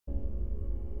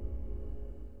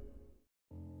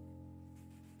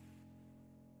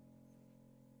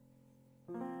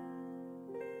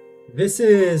This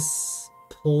is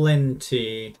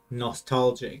plenty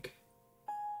nostalgic.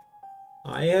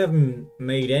 I haven't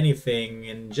made anything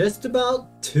in just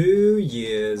about 2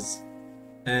 years,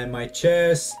 and my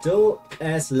chair's still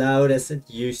as loud as it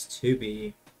used to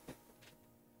be.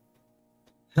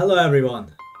 Hello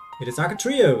everyone, it is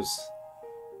AkaTrios,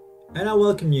 and I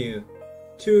welcome you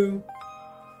to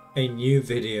a new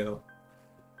video.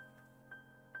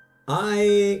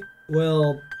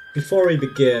 Before we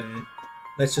begin,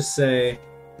 let's just say,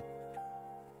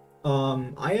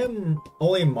 I am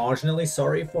only marginally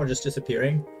sorry for just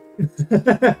disappearing.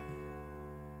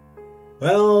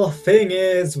 Well, thing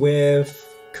is,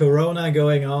 with Corona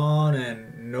going on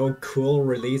and no cool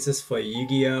releases for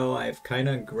Yu-Gi-Oh, I've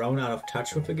kinda grown out of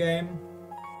touch with the game.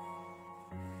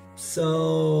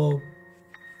 So,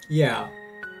 yeah,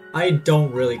 I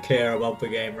don't really care about the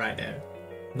game right now.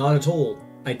 Not at all,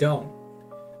 I don't.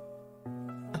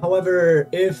 However,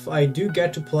 if I do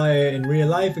get to play in real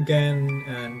life again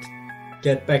and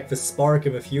get back the spark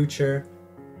in the future,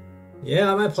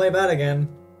 yeah, I might play that again.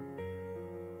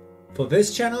 For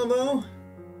this channel though,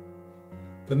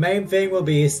 the main thing will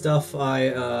be stuff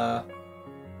I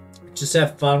just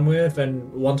have fun with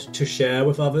and want to share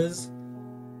with others.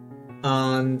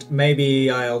 And maybe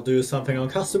I'll do something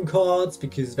on custom cards,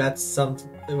 because that's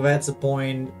a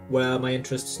point where my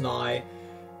interests lie.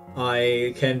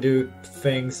 I can do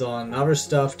things on other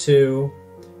stuff too.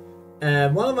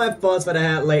 And one of my thoughts that I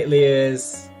had lately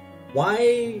is,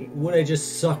 why would I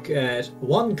just suck at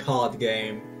one card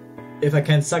game if I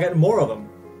can suck at more of them?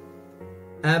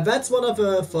 And that's one of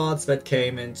the thoughts that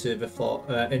came into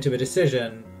the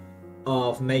decision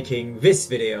of making this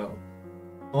video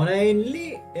on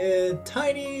a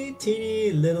tiny,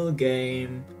 teeny little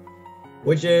game,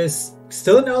 which is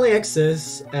still in early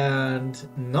access and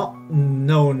not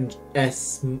known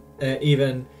as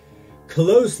even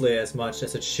closely as much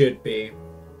as it should be.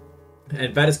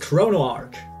 And that is Chrono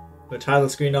Ark, the title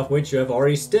screen of which you have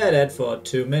already stared at for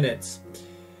 2 minutes.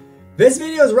 This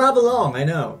video is rather long, I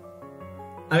know.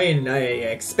 I mean, I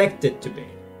expect it to be.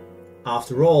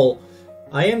 After all,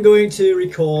 I am going to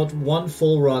record one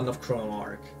full run of Chrono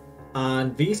Ark,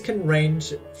 and these can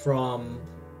range from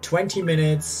 20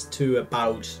 minutes to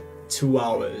about 2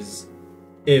 hours,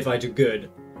 if I do good.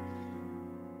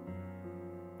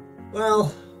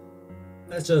 Well,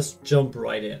 let's just jump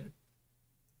right in.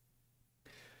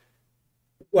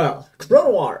 Well,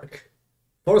 Chrono Ark,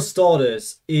 for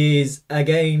starters, is a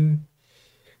game.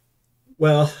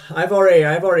 Well, I've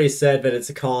already said that it's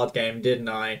a card game, didn't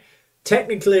I?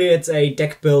 Technically, it's a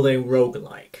deck building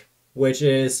roguelike, which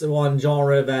is one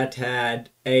genre that had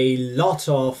a lot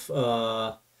of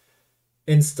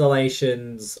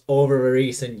installations over the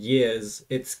recent years.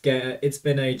 It's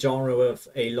been a genre with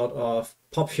a lot of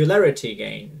popularity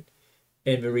gain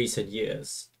in the recent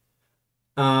years.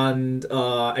 And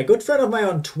a good friend of mine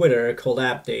on Twitter called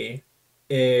Abdi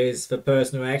is the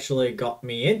person who actually got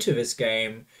me into this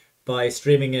game by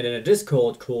streaming it in a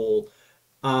Discord call,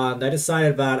 and I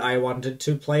decided that I wanted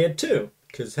to play it too,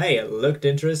 because hey, it looked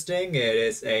interesting. It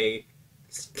is a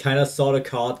kind of sort of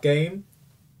card game,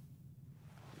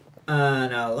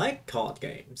 and I like card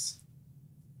games,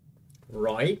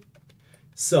 right?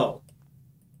 So,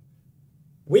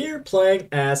 we're playing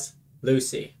as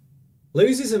Lucy.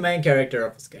 Lucy's the main character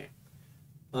of this game.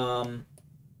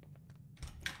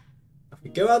 If we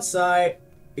go outside,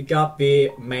 we got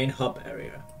the main hub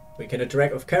area. We can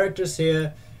interact with characters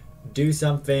here, do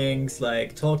some things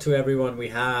like talk to everyone we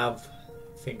have,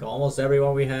 I think almost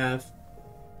everyone we have,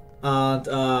 and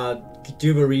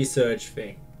do the research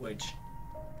thing, which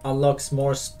unlocks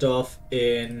more stuff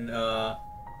in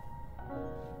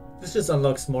this just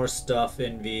unlocks more stuff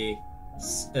in the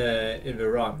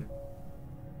run.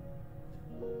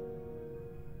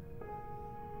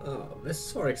 Oh,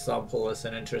 this, for example, is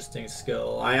an interesting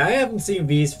skill. I haven't seen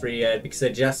these three yet because I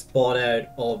just bought out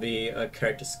all the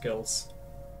character skills.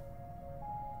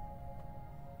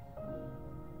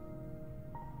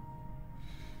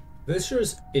 This sure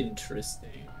is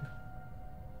interesting.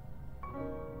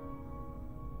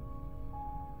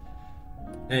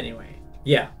 Anyway,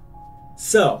 yeah.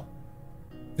 So,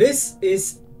 this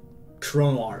is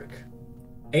Chrono Ark,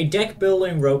 a deck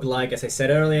building roguelike, as I said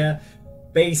earlier,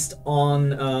 based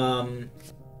on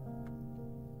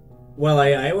well,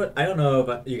 I don't know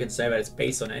if you can say that it's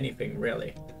based on anything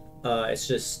really. It's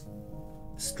just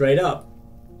straight up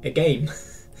a game.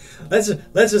 let's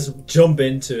just jump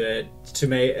into it to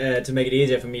make it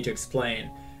easier for me to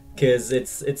explain, because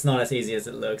it's not as easy as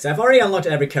it looks. I've already unlocked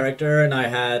every character, and I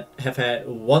have had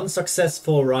one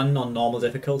successful run on normal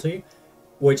difficulty,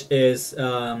 which is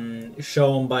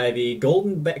shown by the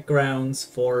golden backgrounds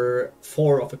for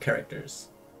 4 of the characters.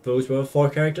 Those were 4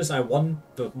 characters I won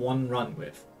the one run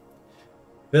with.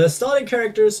 The starting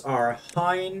characters are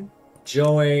Hein,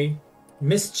 Joey,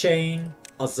 Miss Chain,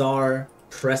 Azar,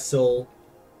 Pressel,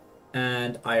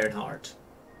 and Ironheart.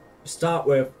 We start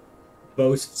with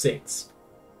those 6.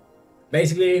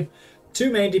 Basically,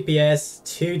 2 main DPS,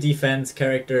 2 defense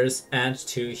characters, and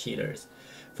 2 healers.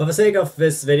 For the sake of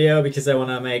this video, because I want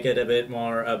to make it a bit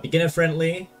more beginner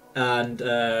friendly and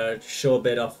show a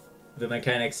bit of the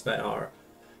mechanics that are,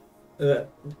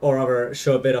 or rather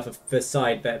show a bit of the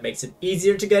side that makes it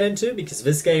easier to get into, because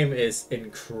this game is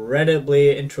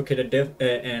incredibly intricate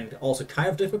and also kind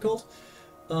of difficult.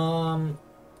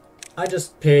 I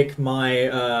just pick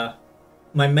my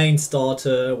my main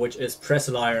starter, which is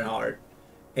Pressel Ironheart.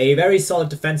 A very solid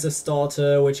defensive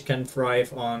starter which can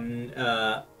thrive on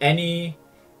any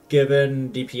given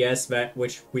DPS that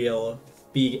which we'll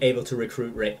be able to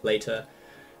recruit later,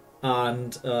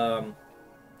 and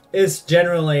is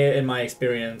generally, in my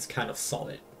experience, kind of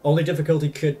solid. Only difficulty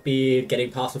could be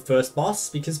getting past the first boss,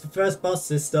 because the first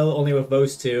boss is still only with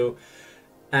those 2,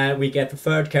 and we get the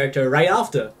 3rd character right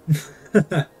after.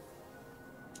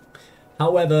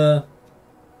 However,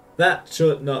 that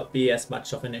should not be as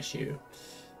much of an issue.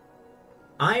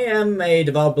 I am a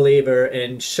devout believer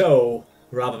in show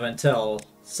rather than tell,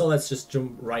 so let's just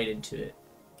jump right into it.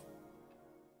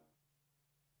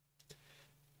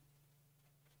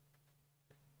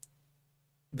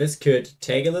 This could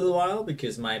take a little while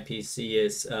because my PC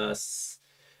is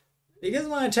because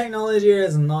my technology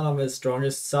is not on the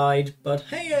strongest side, but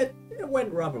hey, it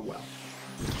went rather well.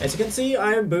 As you can see,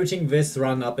 I am booting this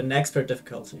run up in expert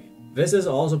difficulty. This is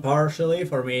also partially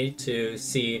for me to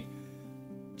see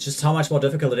just how much more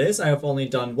difficult it is. I have only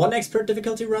done 1 expert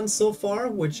difficulty run so far,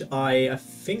 which I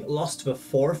think lost the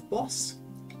 4th boss.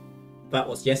 That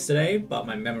was yesterday, but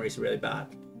my memory is really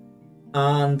bad.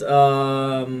 And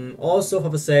also for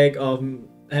the sake of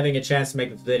having a chance to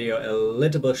make the video a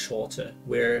little bit shorter.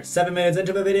 We're 7 minutes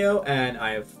into the video and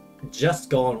I've just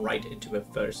gone right into the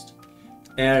first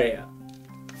area.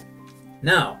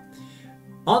 Now,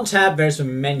 on tab there's a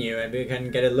menu and we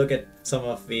can get a look at some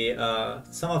of the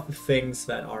things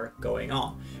that are going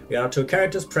on. We have 2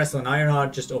 characters, Pressel and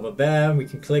Ironheart, just over there. We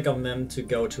can click on them to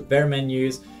go to their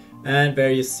menus, and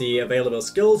there you see available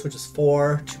skills, which is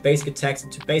 4, 2 basic attacks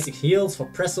and 2 basic heals for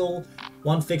Pressel,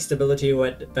 1 fixed ability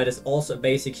that is also a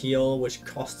basic heal, which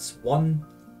costs 1.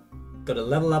 Got a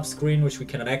level up screen which we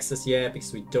cannot access yet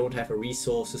because we don't have the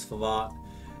resources for that,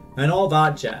 and all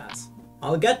that jazz.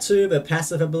 I'll get to the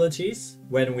passive abilities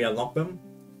when we unlock them.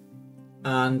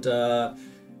 And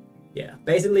yeah,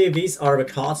 basically these are the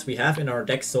cards we have in our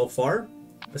deck so far.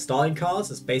 The starting cards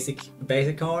is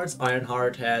basic cards.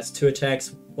 Ironheart has 2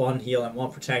 attacks, 1 heal and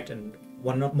 1 protect, and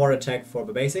 1 more attack for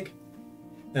the basic,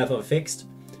 for the fixed.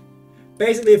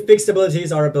 Basically, fixed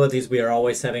abilities are abilities we are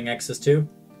always having access to.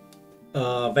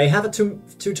 They have a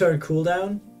 2-turn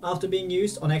cooldown after being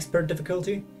used on expert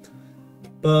difficulty.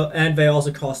 And they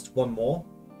also cost 1 more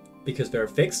because they're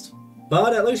fixed,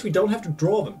 but at least we don't have to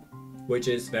draw them, which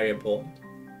is very important.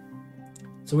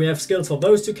 So we have skills for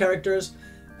those 2 characters,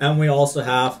 and we also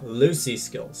have Lucy's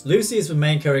skills. Lucy is the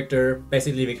main character,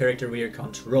 basically the character we are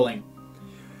controlling.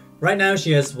 Right now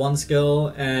she has 1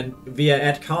 skill, and via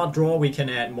add card draw we can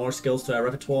add more skills to our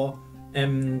repertoire,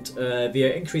 and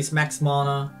via increase max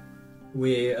mana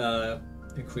we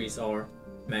increase our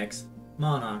max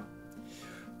mana.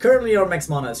 Currently our max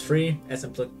mana is 3, as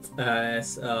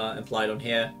implied on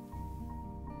here.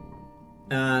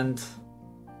 And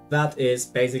that is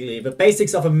basically the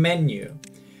basics of a menu.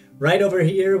 Right over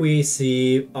here we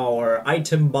see our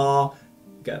item bar.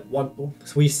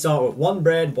 We start with 1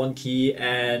 bread, 1 key,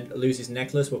 and Lucy's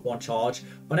necklace with 1 charge.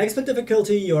 On expert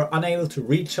difficulty you are unable to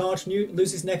recharge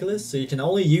Lucy's necklace, so you can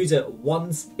only use it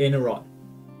once in a run.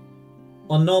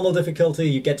 On normal difficulty,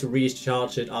 you get to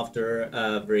recharge it after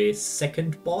every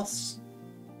 2nd boss.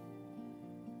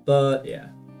 But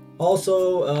yeah.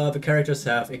 Also, the characters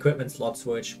have equipment slots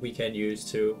which we can use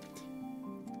to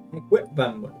equip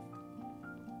them with.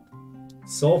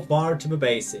 So far to the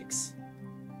basics.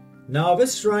 Now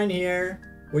this shrine here,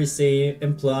 we see,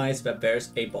 implies that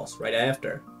there's a boss right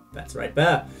after. That's right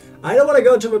there. I don't want to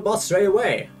go to the boss straight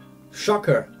away.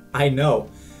 Shocker, I know.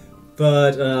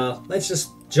 But let's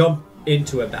just jump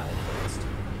into a battle first.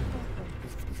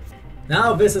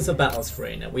 Now this is a battle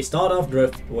screen, and we start off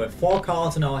with 4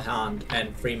 cards in our hand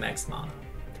and 3 max mana.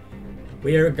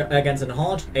 We are against a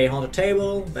haunted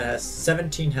table that has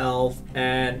 17 health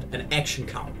and an action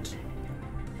count.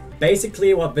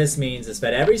 Basically what this means is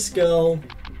that every skill,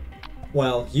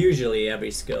 well, usually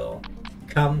every skill,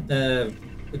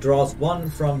 draws 1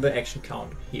 from the action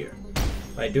count here.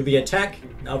 If I do the attack,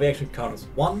 now the action count is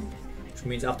 1, which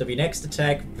means after the next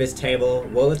attack, this table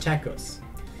will attack us.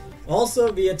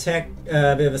 Also,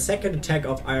 the second attack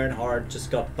of Ironheart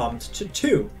just got bumped to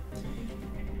 2.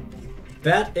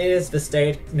 That is the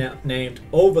state named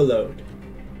Overload.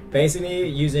 Basically,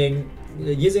 using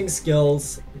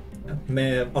skills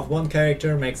of one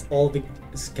character makes all the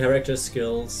character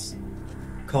skills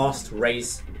cost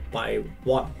raise by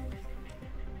 1.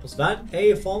 Was that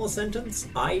a formal sentence?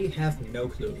 I have no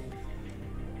clue.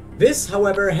 This,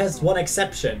 however, has one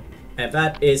exception, and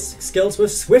that is skills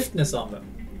with swiftness on them.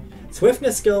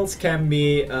 Swiftness skills can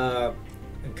be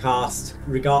cast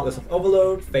regardless of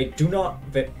overload. They do not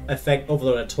affect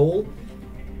overload at all.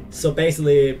 So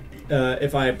basically,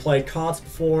 if I played cards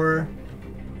before,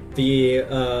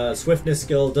 the swiftness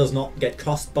skill does not get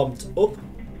cost bumped up.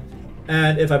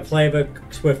 And if I play the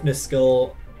swiftness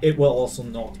skill, it will also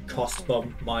not cost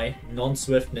bump my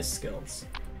non-swiftness skills.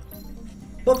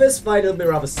 For this fight, it'll be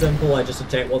rather simple. I just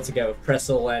attack once again with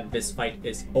Pressel, and this fight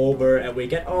is over, and we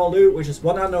get our loot, which is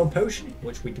 1 unknown potion,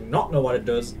 which we do not know what it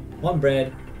does, 1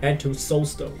 bread, and 2 soul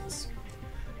stones.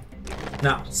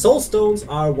 Now, soul stones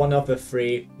are one of the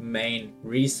 3 main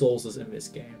resources in this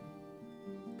game.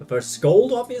 The first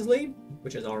gold, obviously,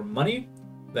 which is our money.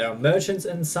 There are merchants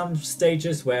in some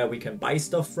stages where we can buy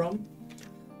stuff from.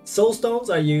 Soul stones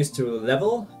are used to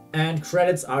level, and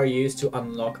credits are used to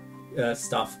unlock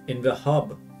stuff in the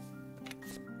hub.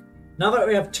 Now that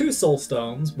we have 2 soul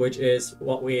stones, which is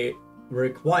what we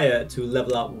require to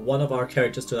level up one of our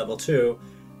characters to level 2,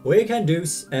 we can do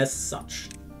as such.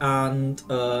 And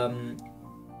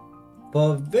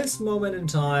for this moment in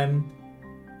time,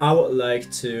 I would like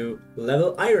to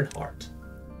level Ironheart,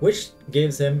 which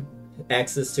gives him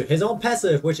access to his own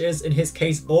passive, which is in his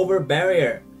case Over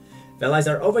Barrier. If allies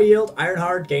are overhealed,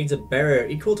 Ironheart gains a barrier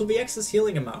equal to the excess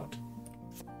healing amount.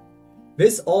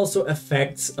 This also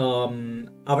affects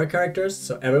other characters,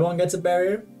 so everyone gets a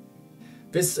barrier.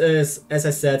 This is, as I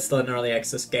said, still an early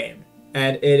access game,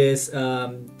 and it is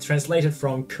translated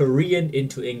from Korean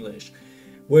into English,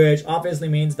 which obviously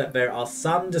means that there are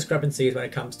some discrepancies when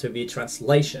it comes to the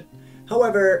translation.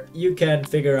 However, you can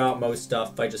figure out most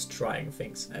stuff by just trying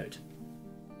things out.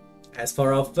 As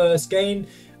for our first gain,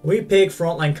 we pick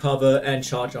Frontline Cover and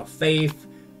Charge of Faith.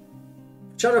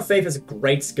 Charge of Faith is a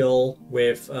great skill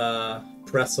with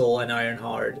Pressel and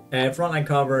Ironheart, and Frontline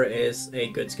Cover is a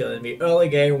good skill in the early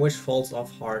game, which falls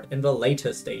off hard in the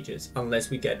later stages, unless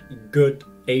we get good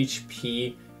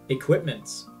HP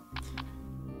equipments.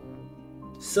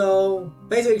 So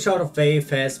basically, Charge of Faith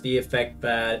has the effect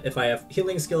that if I have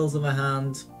healing skills in my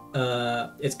hand,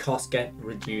 its costs get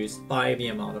reduced by the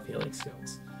amount of healing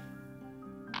skills.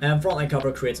 And Frontline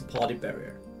Cover creates a party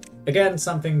barrier. Again,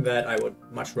 something that I would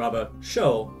much rather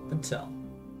show than tell.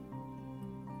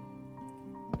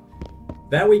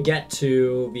 Then we get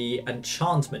to the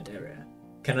enchantment area.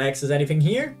 Can I access anything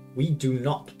here? We do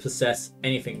not possess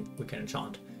anything we can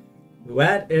enchant.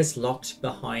 That is locked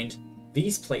behind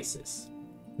these places.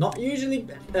 Not usually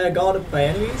guarded by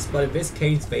enemies, but in this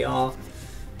case they are.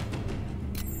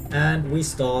 And we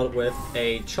start with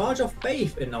a Charge of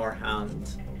Faith in our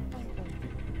hand.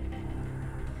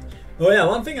 Oh yeah,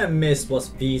 one thing I missed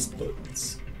was these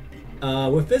buttons.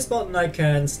 With this button I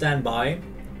can stand by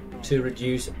to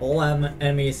reduce all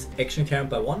enemies' action count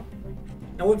by 1.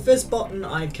 And with this button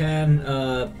I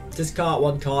can discard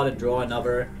 1 card and draw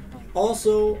another.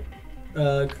 Also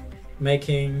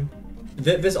making...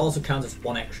 This also counts as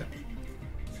 1 action.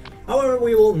 However,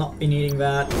 we will not be needing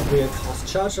that. We'll cast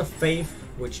Charge of Faith,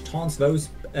 which taunts those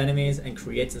enemies and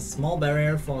creates a small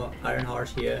barrier for Ironheart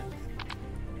here.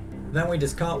 Then we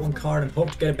discard 1 card and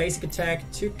hope to get a basic attack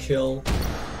to kill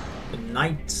the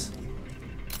knight.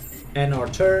 End our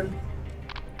turn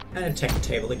and attack the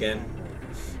table again.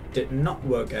 Did not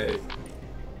work out.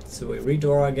 So we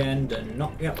redraw again, did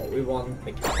not get what we want.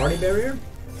 Make a party barrier.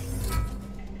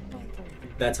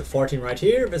 That's a 14 right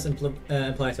here. This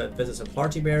implies that this is a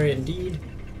party barrier indeed.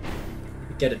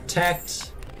 We get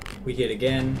attacked. We hit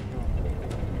again.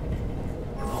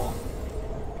 Oh.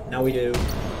 Now we do.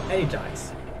 And he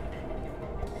dies.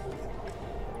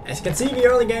 As you can see, the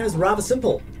early game is rather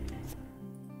simple.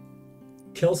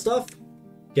 Kill stuff,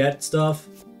 get stuff,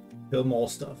 kill more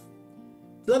stuff.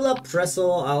 To level up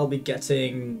Pressel, I'll be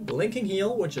getting Blinking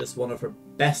Heal, which is one of her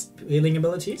best healing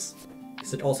abilities,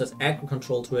 because it also has aggro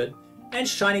control to it, and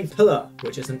Shining Pillar,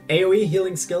 which is an AoE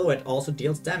healing skill that also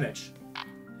deals damage.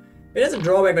 It has a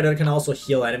drawback that it can also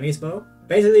heal enemies though.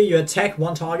 Basically, you attack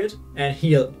 1 target and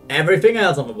heal everything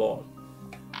else on the board.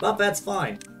 But that's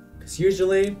fine, because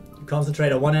usually you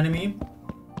concentrate on 1 enemy,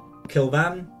 kill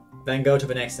them, then go to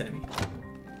the next enemy.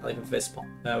 I'll leave with this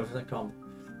comp.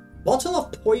 Bottle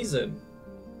of poison.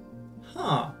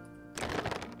 Huh.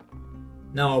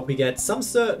 Now we get some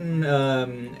certain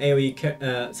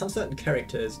AoE, some certain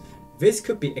characters. This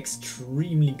could be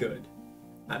extremely good.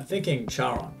 I'm thinking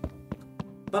Charon,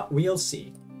 but we'll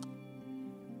see.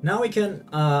 Now we can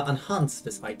enhance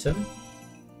this item.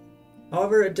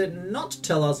 However, it did not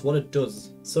tell us what it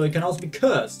does, so it can also be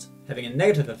cursed, having a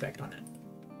negative effect on it.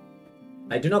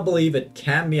 I do not believe it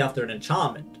can be after an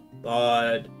enchantment,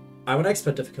 but I'm on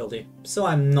expert difficulty, so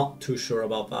I'm not too sure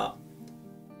about that.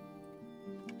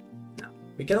 Now,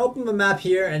 we can open the map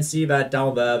here and see that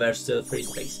down there's still 3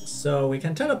 spaces. So we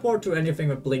can teleport to anything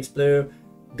that blinks blue,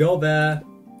 go there,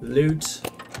 loot,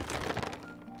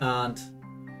 and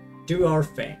do our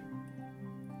thing.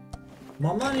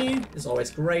 More money is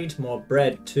always great, more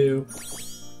bread too.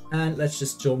 And let's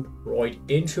just jump right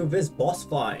into this boss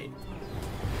fight.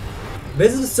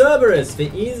 This is Cerberus,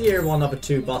 the easier one of the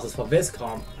 2 bosses for this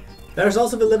comp. There's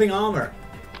also the living armor.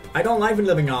 I don't like the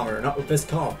living armor, not with this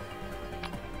comp.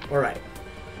 Alright.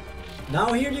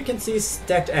 Now here you can see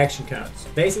stacked action counts.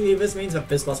 Basically this means that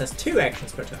this boss has 2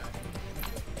 actions per turn.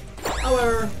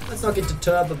 However, let's not get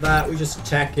deterred by that, we just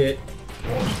attack it.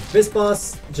 This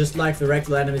boss, just like the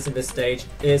regular enemies in this stage,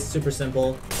 is super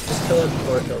simple. Just kill it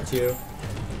before it kills you.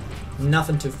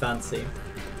 Nothing too fancy.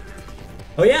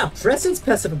 Oh yeah, Preston's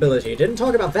passive ability. Didn't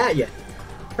talk about that yet.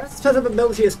 Preston's passive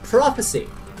ability is Prophecy.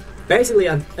 Basically,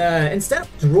 instead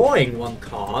of drawing 1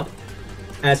 card,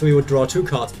 as we would draw 2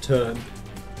 cards per turn,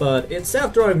 but instead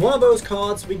of drawing 1 of those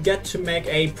cards, we get to make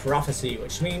a Prophecy,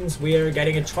 which means we're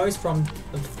getting a choice from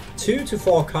 2 to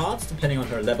 4 cards, depending on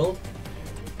her level,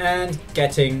 and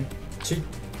getting to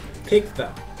pick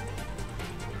them.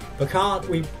 The card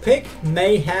we pick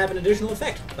may have an additional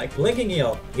effect, like Blinking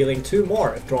Heal, healing 2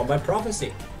 more if drawn by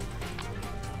Prophecy.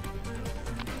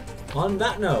 On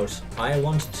that note, I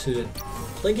want to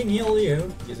Blinking Heal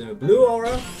you using a blue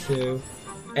aura to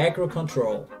aggro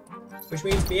control, which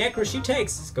means the aggro she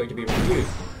takes is going to be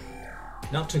reduced.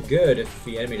 Not too good if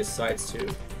the enemy decides to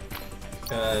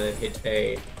hit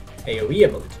a AoE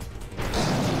ability.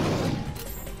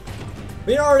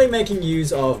 We're already making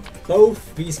use of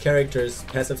both these characters'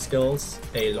 passive skills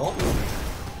a lot.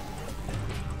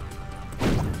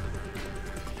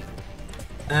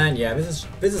 And yeah, this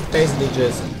is basically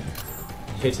just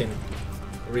hitting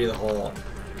real hard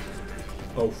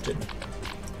often.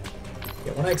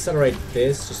 Yeah, I want to accelerate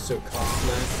this just so it costs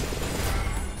less.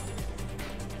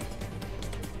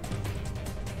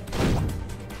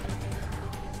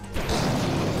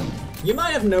 You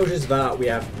might have noticed that we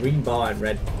have green bar and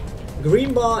red bar.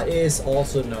 Green bar is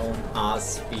also known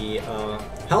as the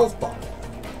health bar,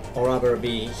 or rather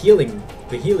the healing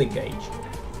gauge.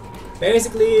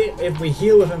 Basically, if we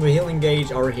heal within the healing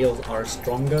gauge, our heals are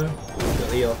stronger.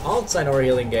 If we heal outside our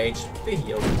healing gauge, the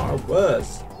heals are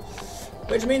worse.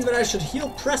 Which means that I should heal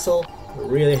Pressel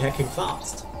really hecking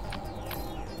fast.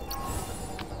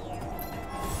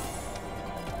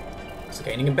 So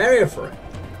gaining a barrier for it.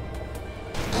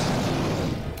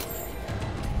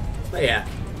 But yeah.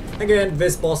 Again,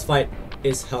 this boss fight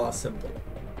is hella simple.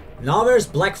 Now there's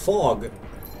Black Fog,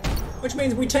 which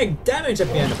means we take damage at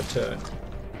the end of a turn.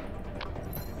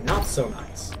 Not so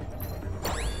nice.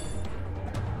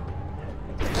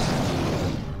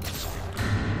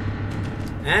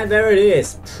 And there it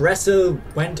is. Pressel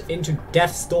went into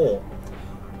Death's Door.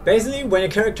 Basically, when a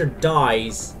character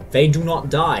dies, they do not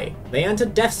die. They enter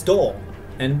Death's Door.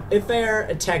 And if they are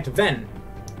attacked then,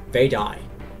 they die.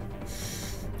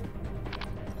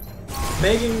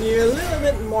 Making you a little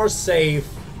bit more safe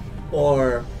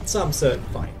for some certain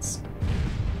fights.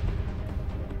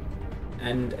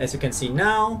 And as you can see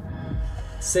now,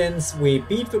 since we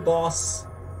beat the boss,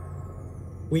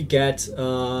 we get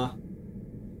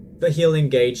the healing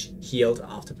gauge healed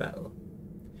after battle.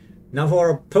 Now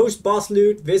for post-boss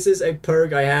loot, this is a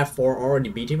perk I have for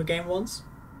already beating the game once.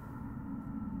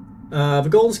 The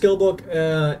golden skill book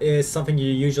is something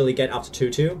you usually get up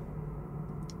to 2-2,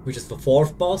 which is the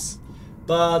 4th boss.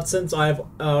 But since I've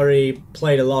already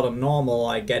played a lot on normal,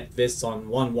 I get this on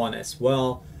 1-1 as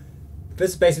well.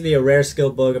 This is basically a rare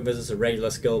skill book, and this is a regular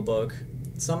skill book.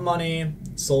 Some money,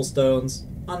 soul stones,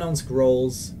 unknown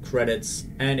scrolls, credits,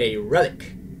 and a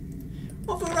relic.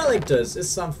 What the relic does is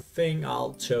something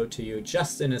I'll show to you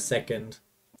just in a second.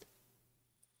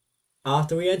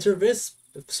 After we enter this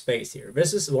space here,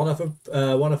 this is one of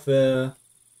the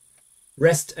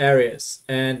rest areas,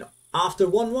 and after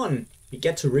 1-1. We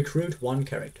get to recruit 1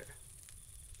 character.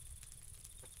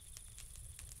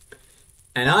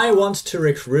 And I want to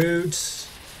recruit...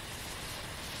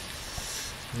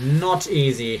 Not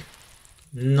easy.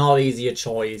 not easy a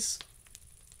choice.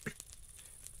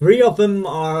 Three of them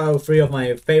are three of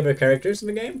my favorite characters in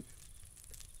the game,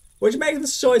 which makes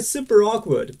this choice super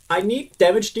awkward. I need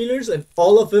damage dealers, and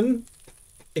all of them,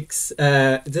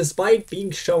 despite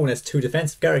being shown as two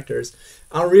defensive characters,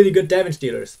 are really good damage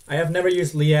dealers. I have never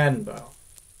used Lian though.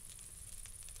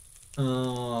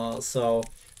 So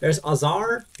there's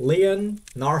Azar, Lian,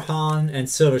 Narhan, and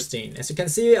Silverstein. As you can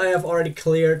see, I have already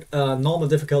cleared normal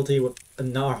difficulty with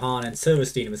Narhan and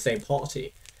Silverstein in the same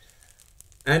party.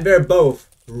 And they're both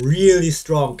really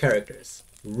strong characters.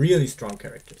 Really strong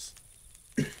characters.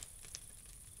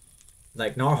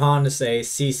 Like Narhan is a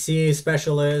CC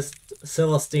specialist,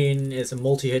 Silverstein is a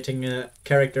multi-hitting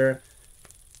character,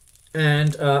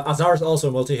 and Azar is also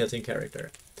a multi-hitting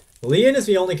character. Lian is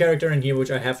the only character in here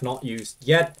which I have not used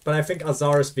yet, but I think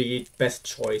Azar is the best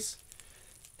choice,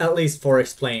 at least for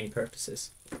explaining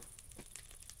purposes.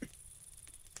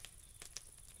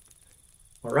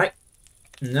 Alright,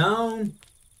 now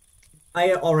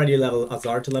I already leveled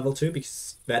Azar to level 2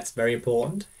 because that's very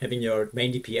important, having your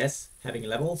main DPS, having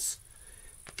levels.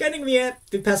 Getting the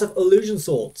passive illusion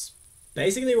swords.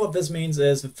 Basically what this means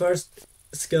is the first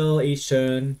skill each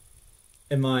turn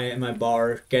in my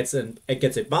bar gets a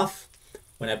buff.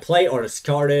 When I play or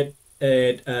discard it,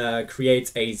 it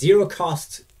creates a 0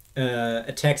 cost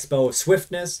attack spell with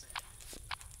swiftness,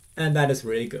 and that is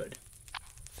really good.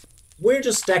 We're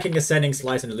just stacking Ascending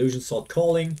Slice and Illusion Sword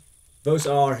Calling. Those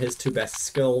are his two best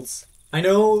skills. I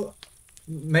know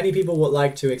many people would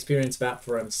like to experience that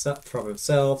for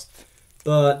themselves,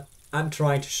 but I'm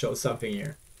trying to show something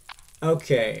here.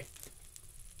 Okay.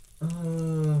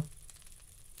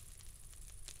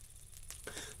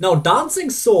 Now,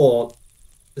 Dancing Sword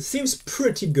seems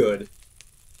pretty good.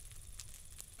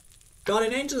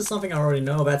 Guardian Angel is something I already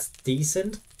know, that's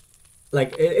decent.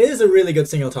 Like, it is a really good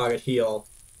single target heal.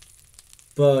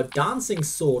 But Dancing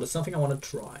Sword is something I want to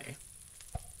try.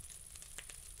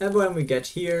 And when we get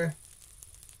here,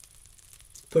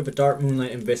 put the Dark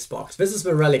Moonlight in this box. This is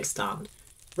the relic stand.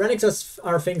 Relics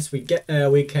are things we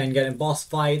can get in boss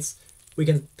fights. We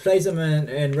can place them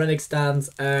in relic stands,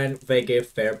 and they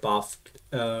give their buff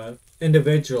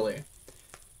individually.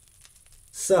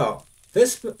 So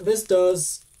this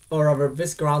does, or rather,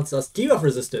 this grants us debuff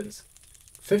resistance,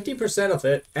 50% of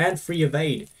it, and free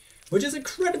evade, which is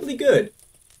incredibly good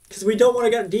because we don't want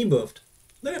to get debuffed.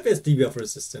 Look at this debuff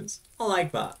resistance. I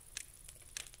like that.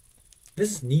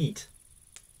 This is neat.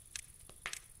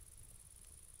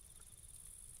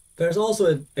 There's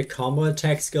also a combo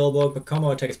attack skill book, but combo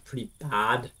attack is pretty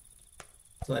bad,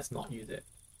 so let's not use it.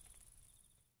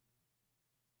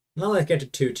 Now let's get to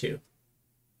 2-2.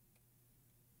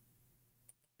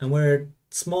 And we're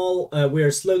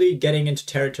slowly getting into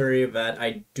territory that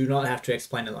I do not have to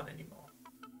explain a lot anymore.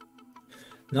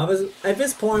 Now at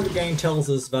this point the game tells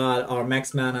us that our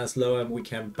max mana is low and we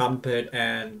can bump it,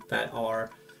 and that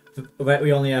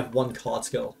we only have one card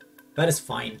skill. That is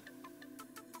fine.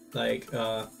 Like,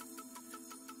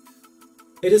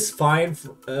 it is fine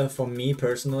for me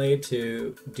personally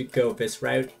to go this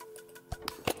route,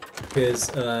 because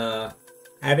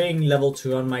having level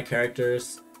 2 on my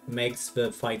characters makes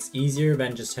the fights easier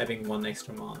than just having one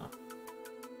extra mana.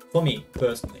 For me,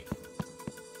 personally.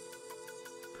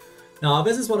 Now,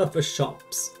 this is one of the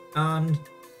shops, and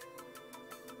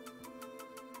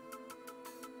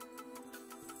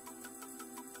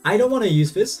I don't want to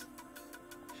use this.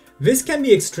 This can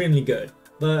be extremely good,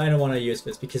 but I don't want to use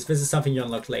this because this is something you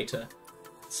unlock later.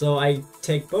 So I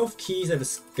take both keys of a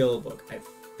skill book, I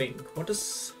think. What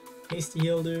does Hasty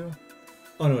Heal do?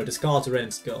 Oh no, it discards a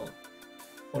random skill.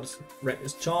 What does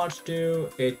Reckless Charge do?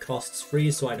 It costs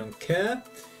 3, so I don't care.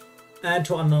 And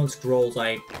to Unknown Scrolls,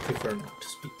 I prefer not to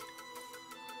speak.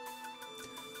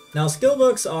 Now, skill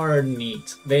books are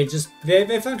neat. They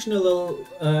function a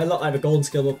lot like the golden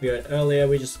skill book we had earlier.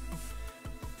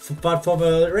 But for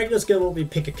the regular skill book, we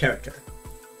pick a character.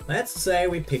 Let's say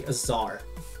we pick Azar.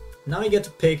 Now we get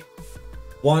to pick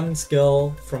one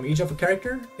skill from each of the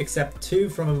character, except 2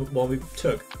 from the one we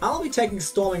took. I'll be taking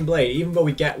Storming Blade, even though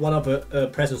we get one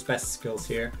of Pressure's best skills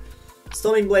here.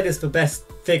 Storming Blade is the best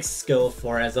fixed skill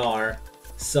for Azar,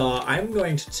 so I'm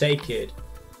going to take it.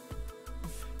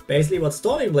 Basically what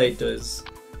Storming Blade does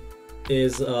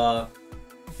is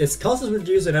its cost is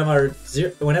reduced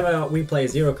whenever we play a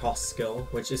 0 cost skill,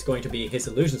 which is going to be his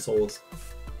Illusion Swords.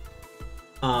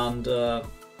 And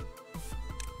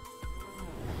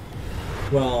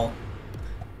well,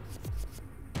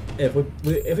 if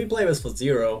we play this for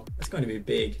 0, it's going to be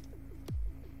big.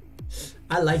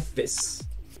 I like this.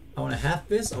 I want to have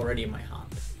this already in my hand.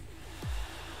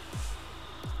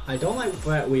 I don't like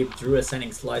that we drew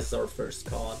Ascending Slice as our first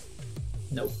card.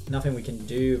 Nope, nothing we can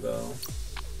do though.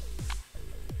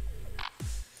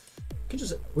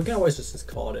 We can always just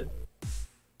discard it.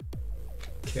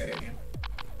 Okay.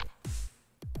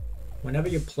 Whenever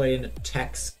you play an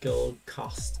attack skill,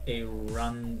 cast a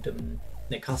random...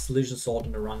 cast illusion sword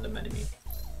on a random enemy.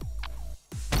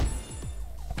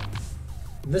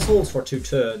 This holds for 2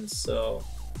 turns, so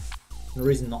no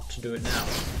reason not to do it now.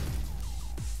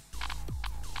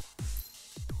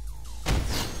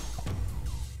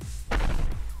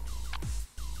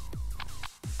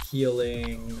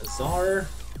 Healing Azar.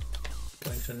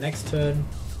 Going to the next turn.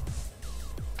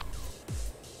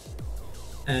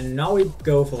 And now we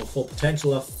go for the full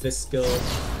potential of this skill.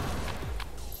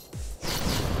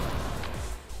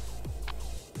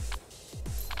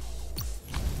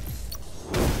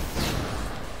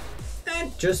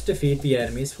 And just defeat the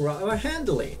enemies rather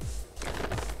handily.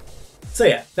 So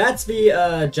yeah, that's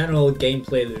the general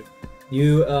gameplay loop.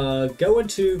 You go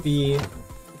into the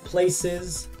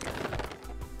places,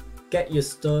 get your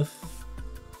stuff,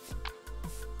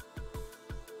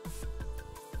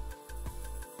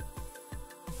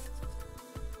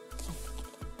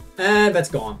 and that's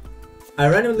gone. I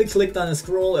randomly clicked on a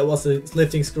scroll, it was a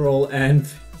lifting scroll, and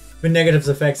the negative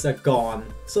effects are gone.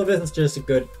 So this is just a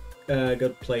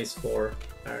good place for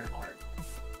Iron Heart.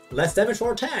 Less damage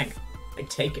for a tank. I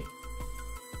take it.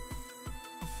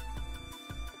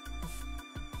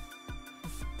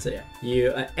 So yeah,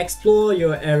 you explore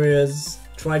your areas,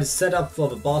 try to set up for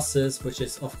the bosses, which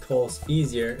is of course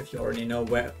easier if you already know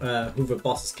where who the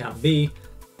bosses can be,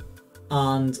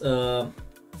 and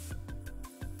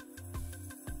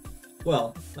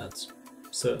well, that's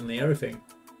certainly everything.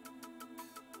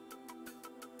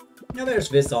 Now there's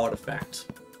this artifact.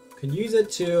 You can use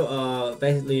it to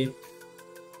basically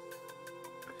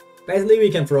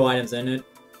we can throw items in it,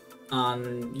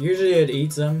 and usually it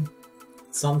eats them.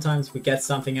 Sometimes we get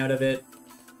something out of it.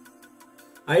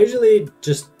 I usually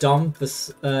just dump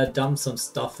some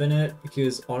stuff in it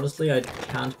because honestly I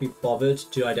can't be bothered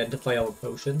to identify all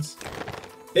potions.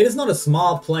 It is not a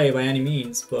smart play by any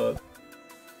means, but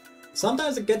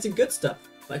sometimes it gets you good stuff,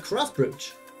 like Cross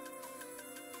Brooch.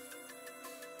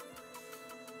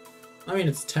 I mean,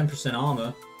 it's 10%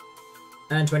 armor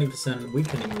and 20%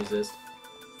 weakening resist.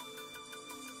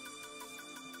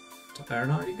 To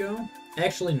Ironheart you go?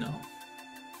 Actually, no.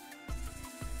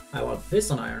 I want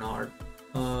this on Ironheart.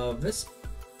 This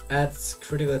adds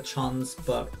critical chance,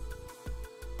 but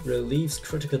relieves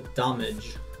critical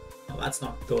damage. Oh, that's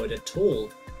not good at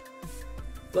all.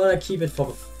 But I keep it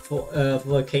for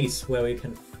the case where we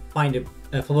can find it,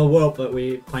 for the world that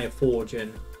we find a forge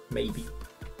in, maybe.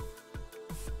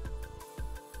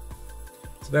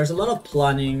 So there's a lot of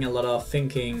planning, a lot of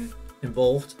thinking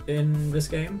involved in this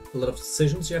game, a lot of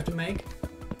decisions you have to make.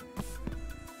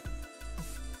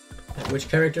 Which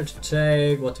character to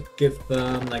take, what to give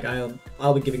them. Like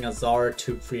I'll be giving Azar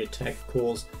 2 free attack, of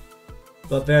course.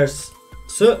 But there's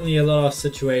certainly a lot of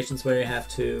situations where you have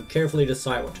to carefully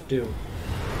decide what to do.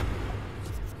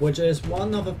 Which is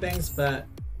one of the things that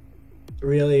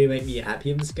really make me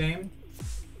happy in this game.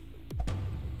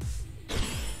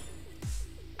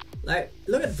 Like,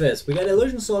 look at this. We get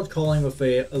Illusion Sword Calling with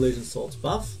the Illusion Sword's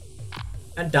buff,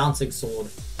 and Dancing Sword.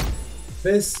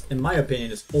 This, in my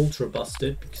opinion, is ultra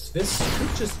busted, because this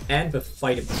could just end the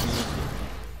fight immediately.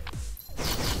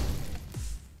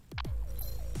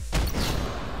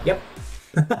 Yep.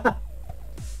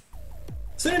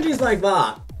 Synergies like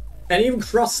that, and even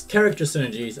cross-character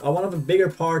synergies, are one of the bigger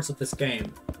parts of this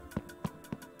game.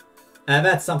 And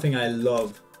that's something I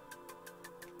love.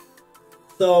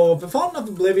 So, the Fountain of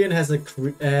Oblivion has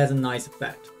a nice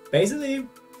effect. Basically,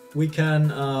 we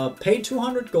can pay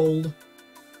 200 gold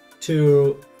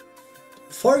to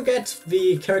forget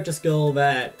the character skill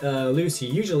that Lucy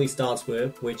usually starts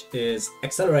with, which is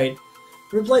Accelerate,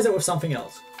 replace it with something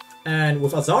else. And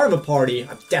with Azar in the party,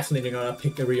 I'm definitely gonna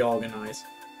pick a Reorganize.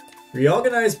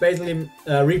 Reorganize basically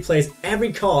replays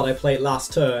every card I played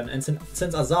last turn, and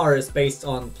since Azar is based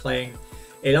on playing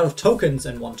a lot of tokens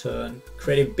in one turn,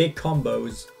 creating big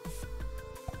combos,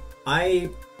 I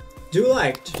do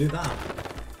like to do that.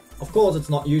 Of course, it's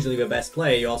not usually the best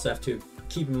play. You also have to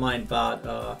keep in mind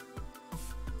that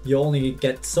you only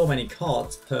get so many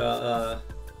cards per...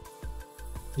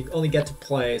 you only get to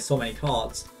play so many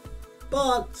cards.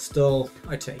 But still,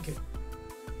 I take it.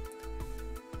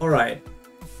 Alright.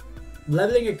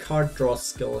 Leveling a card draw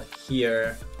skill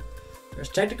here. There's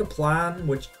Tactical Plan,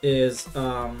 which is...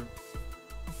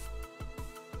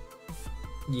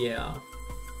 yeah.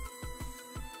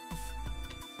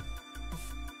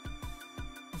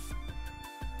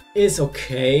 It's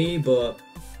okay, but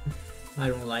I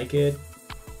don't like it.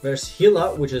 There's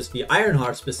Healer, which is the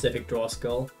Ironheart specific draw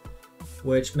skill,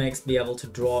 which makes me able to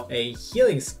draw a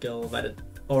healing skill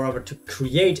or rather to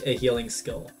create a healing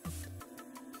skill.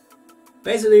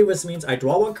 Basically, this means I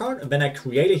draw one card and then I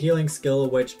create a healing skill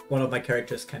which one of my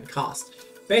characters can cast.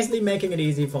 Basically making it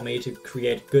easy for me to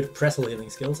create good Pressel healing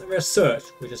skills. And there's Surge,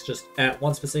 which is just add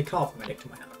one specific card from my deck to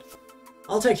my hand.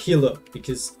 I'll take Healer,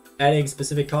 because adding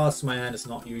specific cards to my hand is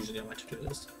not usually on my to-do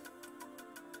list.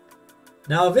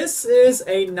 Now this is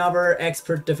another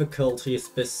expert difficulty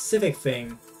specific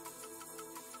thing.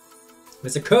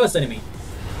 It's a cursed enemy.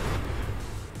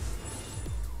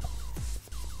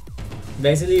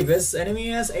 Basically, this enemy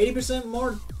has 80%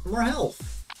 more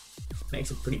health.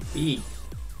 Makes it pretty big.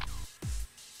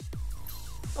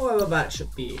 However, that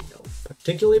should be no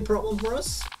particularly problem for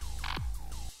us.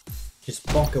 Just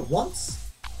bonk it once.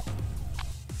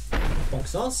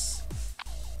 Bonks us.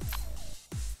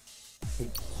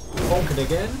 Bonk it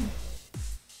again.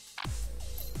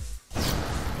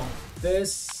 Bonk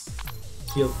this.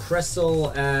 Heal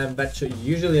Pressel, and that should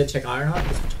usually attack Ironheart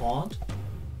with Taunt.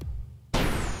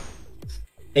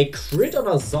 A crit on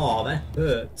Azar, that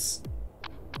hurts.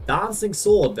 Dancing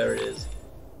Sword, there it is.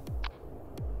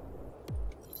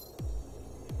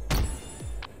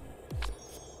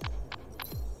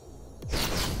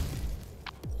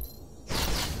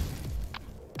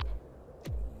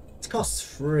 It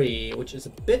costs 3, which is a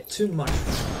bit too much.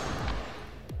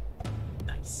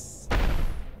 Nice.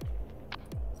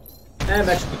 And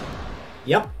that should be...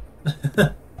 Yep.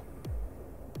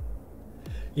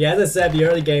 Yeah, as I said, the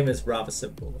early game is rather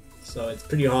simple, so it's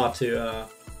pretty hard to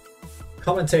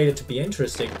commentate it to be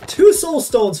interesting. 2 soul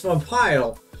stones from a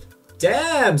pile!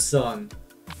 Damn, son!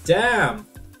 Damn!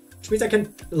 Which means I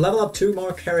can level up 2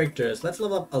 more characters. Let's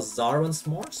level up Azar once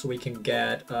more, so we can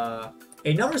get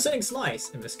another Setting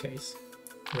Slice, in this case.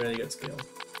 Really good skill.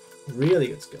 Really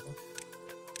good skill.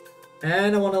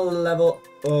 And I want to level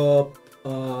up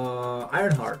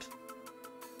Ironheart.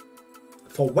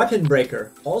 For Weapon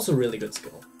Breaker, also really good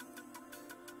skill.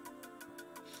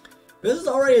 This is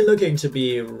already looking to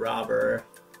be a rather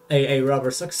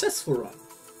successful run.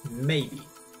 Maybe.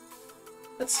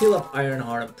 Let's heal up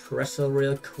Ironheart and Pressel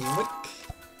real quick.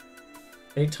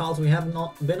 Any tiles we have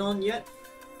not been on yet?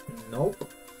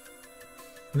 Nope.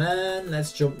 Man,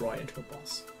 let's jump right into a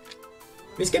boss.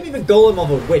 Let's get me the Golem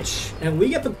of a Witch, and we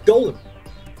get the Golem.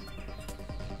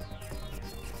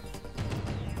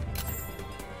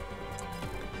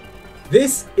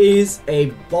 This is a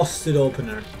busted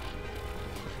opener.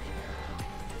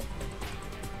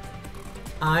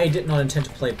 I did not intend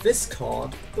to play this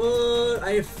card, but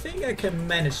I think I can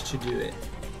manage to do it.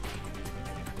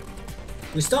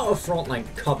 We start with Frontline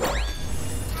Cover,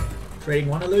 creating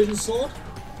 1 Illusion Sword.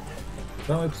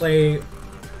 Then we play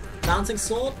Dancing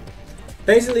Sword.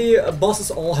 Basically,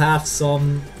 bosses all have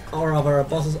some, or rather,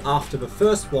 bosses after the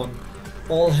first one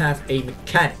all have a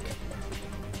mechanic.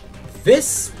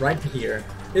 This right here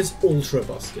is ultra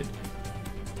busted.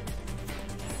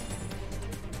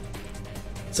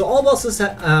 So all bosses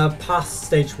past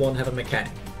stage 1 have a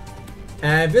mechanic.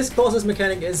 And this boss's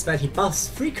mechanic is that he buffs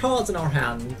 3 cards in our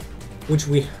hand, which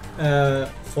we,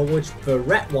 for which the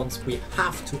red ones we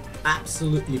have to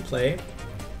absolutely play,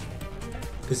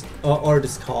 or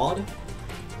discard.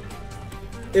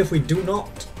 If we do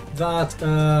not, that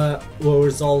will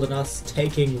result in us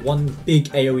taking 1 big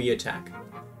AoE attack.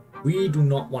 We do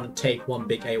not want to take 1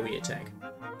 big AoE attack.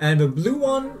 And the blue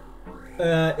one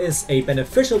is a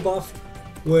beneficial buff,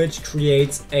 which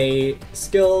creates a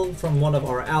skill from one of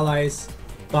our allies,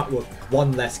 but with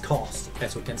 1 less cost.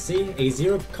 As we can see, a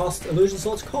 0 cost Illusion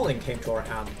Sword's Calling came to our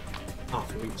hand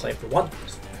after we played for 1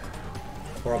 cost.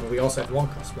 Or we also have 1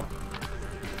 cost 1.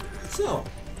 So,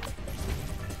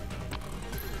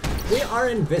 we are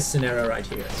in this scenario right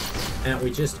here, and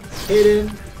we just hit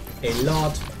in a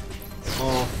lot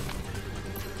of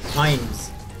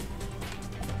times.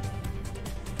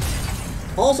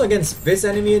 Also against this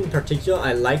enemy in particular,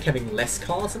 I like having less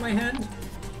cards in my hand.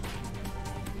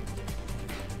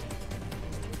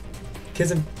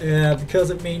 Because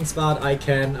it means that I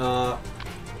can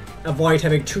avoid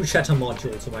having 2 Shatter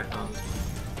modules in my hand.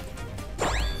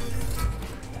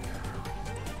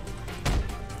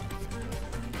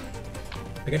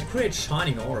 I get to create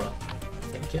Shining Aura.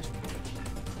 Take it.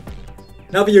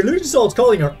 Now the Illusion Swords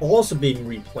Calling are also being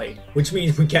replayed, which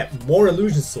means we get more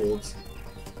Illusion Swords.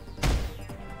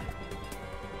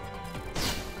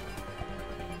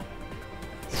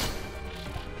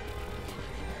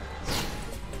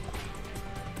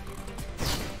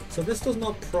 So this does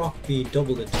not proc the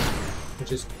double attack,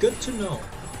 which is good to know.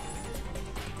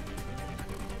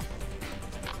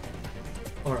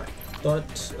 Alright,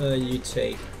 but you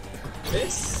take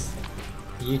this.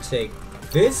 You take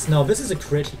this. No, this is a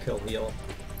critical heal.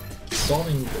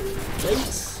 Storming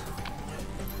Blades.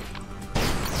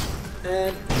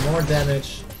 And more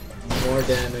damage. More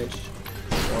damage.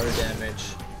 More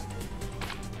damage.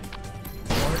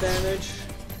 More damage.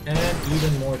 And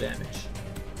even more damage.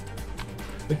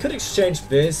 We could exchange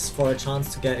this for a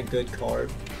chance to get a good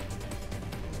card.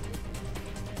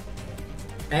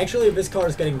 Actually, this card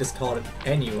is getting discarded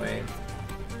anyway.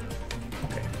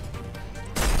 Okay.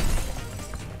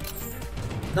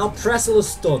 Now Pressel is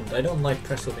stunned. I don't like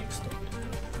Pressel being stunned.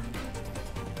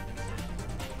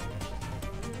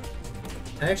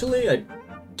 Actually, I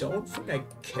don't think I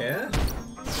care.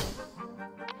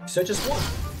 So just one.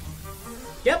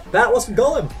 Yep, that was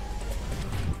Golem.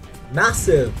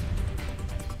 Massive.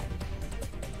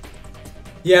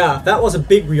 Yeah, that was a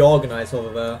big reorganize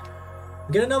over there.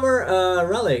 We get another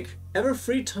relic. Every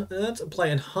 3 turns, apply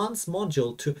enhanced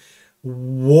module to...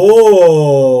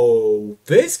 Whoa!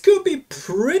 This could be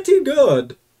pretty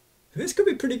good. This could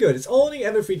be pretty good. It's only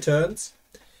every 3 turns,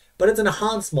 but it's an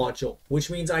enhanced module, which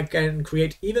means I can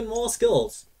create even more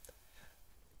skills.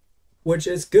 Which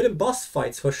is good in boss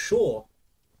fights for sure.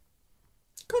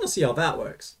 Gotta see how that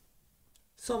works.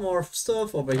 Some more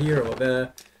stuff over here, over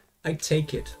there. I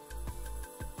take it.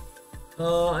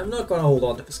 I'm not gonna hold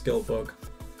on to the skill book.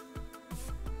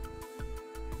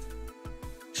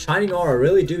 Shining Aura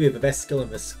really do be the best skill in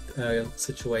this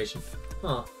situation.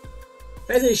 Huh.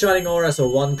 Basically, Shining Aura is a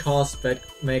 1 cost that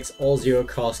makes all 0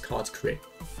 cost cards crit.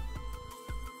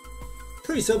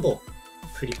 Pretty simple.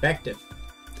 Pretty effective.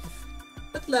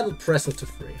 Let's level Pressel to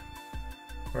 3.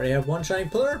 Already have 1 Shining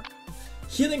Pillar.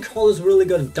 Healing Call is really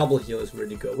good and Double Heal is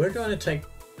really good. We're gonna take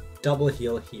Double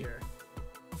Heal here.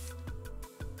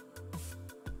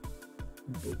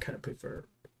 We kind of prefer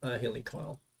Healing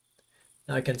Coil.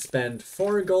 Now I can spend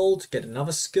 4 gold to get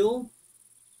another skill.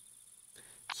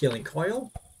 Healing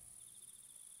Coil.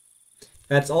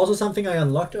 That's also something I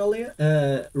unlocked earlier,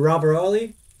 rather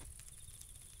early.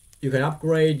 You can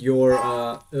upgrade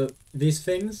your these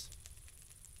things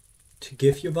to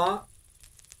give you that.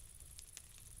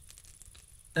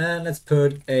 And let's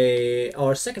put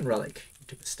our second relic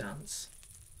into the stance.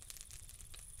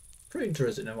 Pretty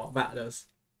interested in what that does.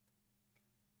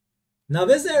 Now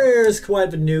this area is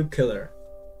quite the new killer,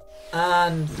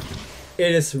 and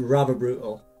it is rather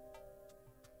brutal.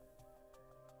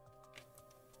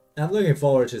 I'm looking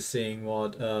forward to seeing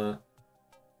what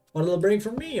it'll bring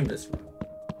for me in this room.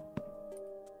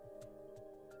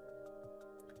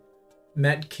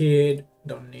 Medkit,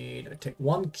 don't need. I take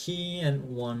 1 key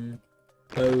and 1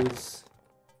 close.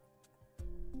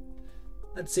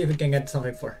 Let's see if we can get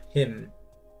something for him.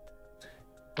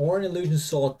 Or an illusion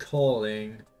sword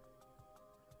calling.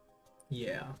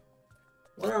 Yeah.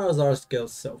 What are our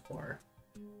skills so far?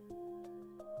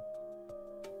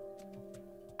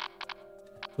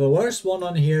 The worst one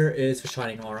on here is the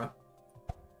Shining Aura,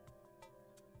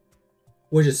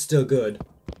 which is still good,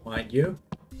 mind you.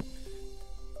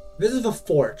 This is the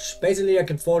Forge. Basically, I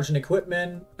can forge an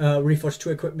equipment, reforge 2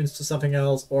 equipments to something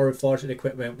else, or reforge an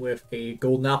equipment with a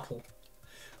golden apple.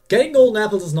 Getting golden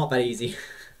apples is not that easy.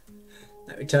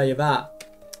 Let me tell you that.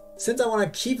 Since I want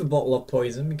to keep a bottle of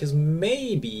poison, because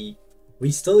maybe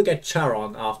we still get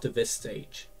Charon after this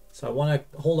stage. So I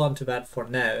want to hold on to that for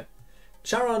now.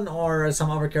 Charon or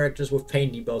some other characters with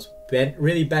pain debuffs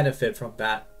really benefit from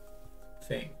that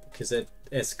thing, because it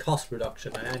is cost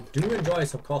reduction, and I do enjoy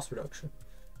some cost reduction.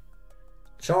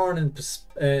 Charon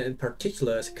in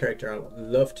particular is a character I would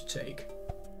love to take,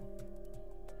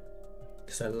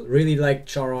 because I really like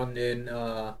Charon in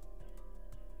all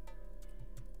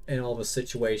the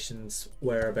situations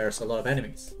where there's a lot of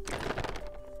enemies.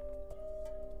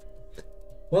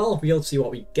 Well, we'll see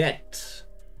what we get.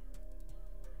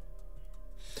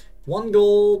 1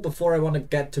 goal before I want to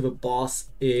get to the boss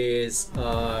is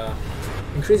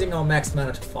increasing our max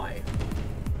mana to 5.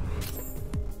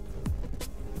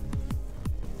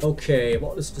 Okay,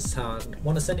 what is the sound?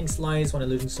 1 ascending slice, 1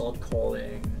 illusion sword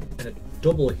calling, and a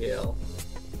double heal.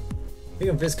 I think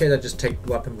in this case I just take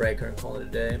weapon breaker and call it a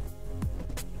day.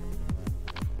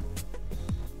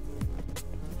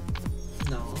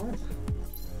 No.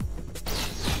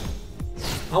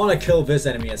 I want to kill this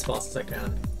enemy as fast as I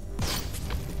can.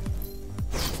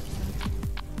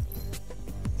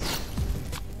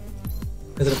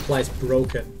 Because it applies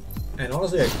broken. And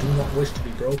honestly, I do not wish to be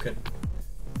broken.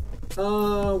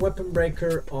 Weapon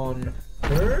breaker on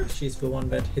her. She's the one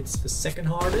that hits the second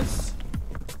hardest.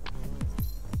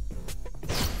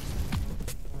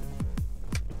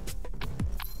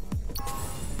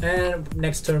 And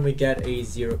next turn we get a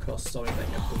 0 cost storming back.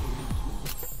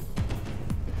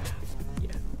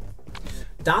 Yeah.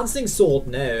 Dancing sword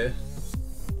now.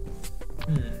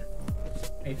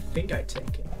 I think I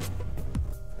take it.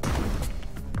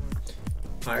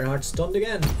 Ironheart stunned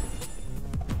again.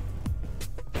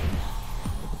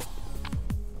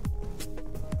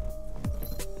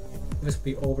 This would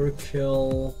be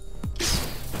overkill.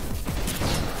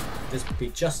 This would be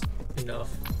just enough.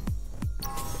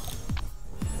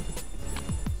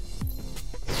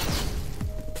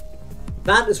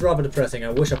 That is rather depressing.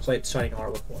 I wish I played Shining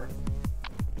Heart before.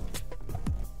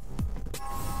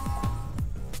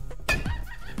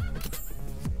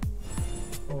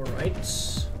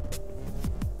 Alright.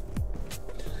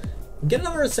 Get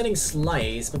another Ascending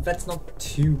Slice, but that's not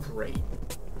too great.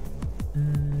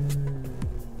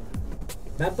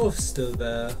 That buff's still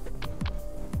there.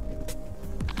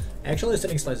 Actually,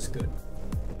 Ascending Slice is good.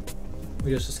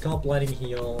 We just Scalp Blinding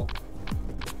Heal.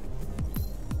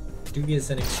 Do the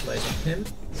Ascending Slice on him.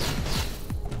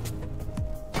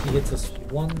 He hits us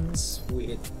once, we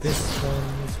hit this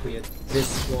once, we hit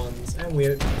this once, and we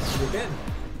hit again.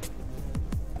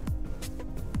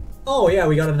 Oh yeah,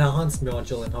 we got an enhanced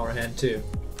module in our hand too.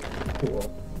 Cool.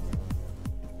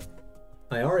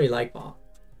 I already like that.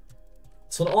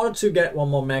 So in order to get one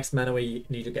more max mana, we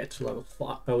need to get to level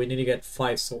 5. We need to get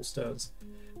 5 soul stones.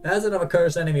 There's another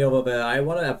cursed enemy over there. I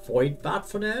want to avoid that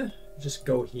for now. Just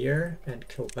go here and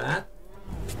kill that.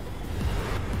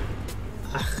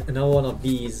 Another one of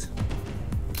these.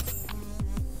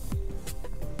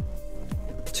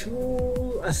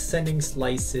 2 Ascending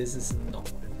Slices is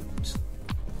not. Just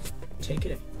take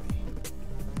it anyway.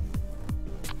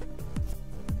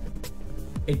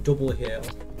 A double heal.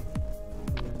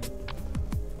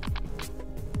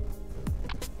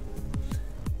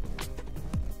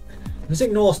 Let's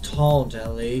ignore Taunt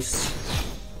at least.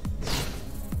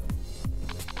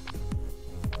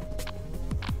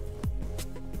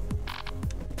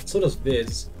 So does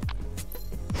Viz.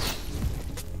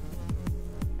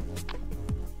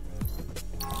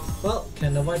 Well,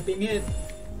 can't avoid being hit.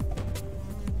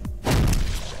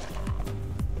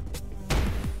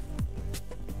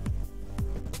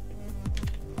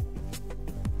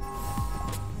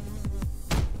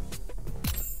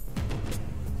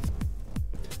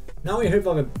 Now we hit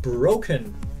by a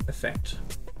broken effect.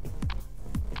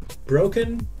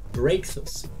 Broken breaks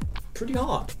us pretty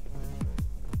hard.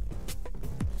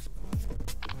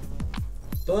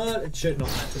 But it should not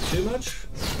matter too much.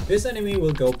 This enemy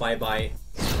will go bye-bye.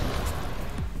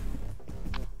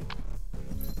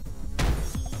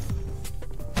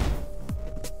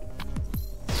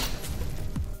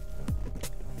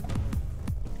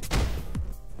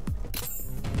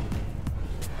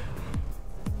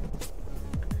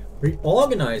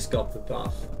 Reorganize got the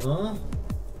buff, huh?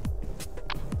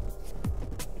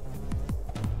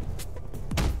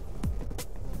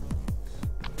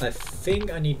 I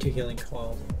think I need to Healing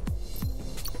Coil.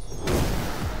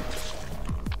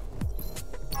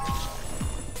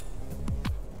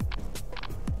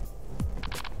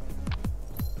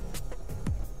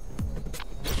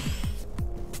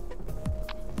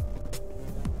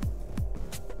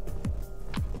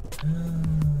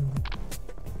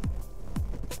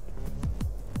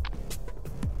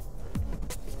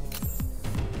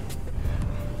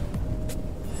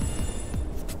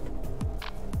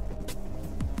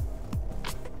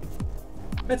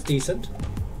 That's decent.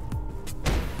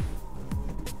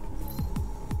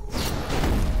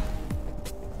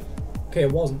 Okay,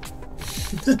 it wasn't.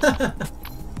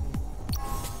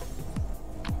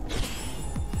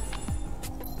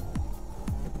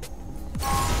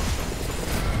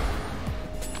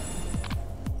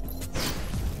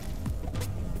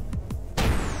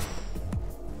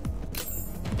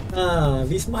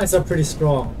 These mice are pretty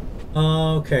strong.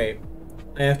 Okay,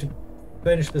 I have to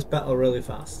finish this battle really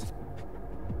fast.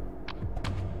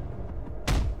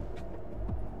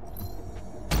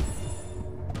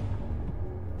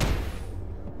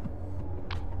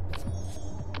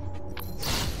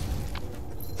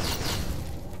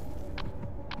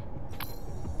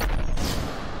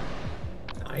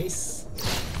 Nice.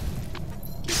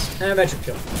 And that should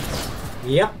kill.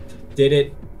 Yep, did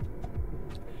it.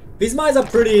 These mines are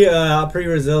pretty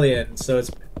resilient, so it's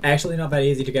actually not that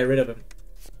easy to get rid of them.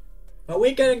 But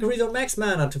we can increase our max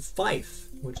mana to 5,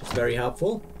 which is very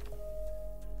helpful.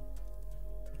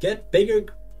 Get bigger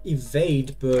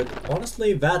evade, but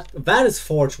honestly, that is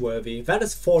forge worthy. That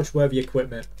is forge worthy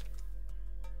equipment.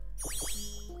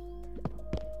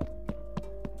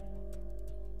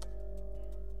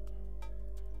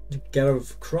 Together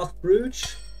with Cross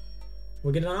Brooch,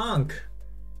 we get an Ankh.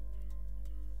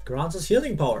 Grants us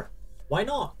healing power. Why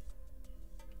not?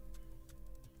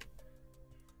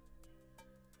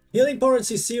 Healing power in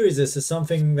C series is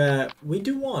something that we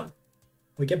do want.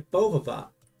 We get both of that.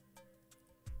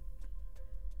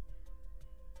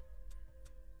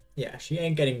 Yeah, she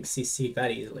ain't getting CC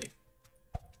that easily.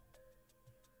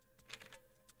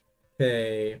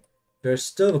 Okay, there's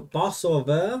still a boss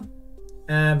over there,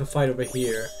 and the fight over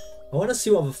here. I want to see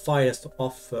what the fight has to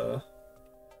offer.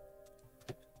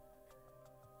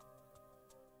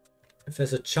 If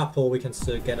there's a chapel, we can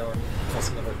still get on. That's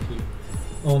another key.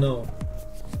 Oh no.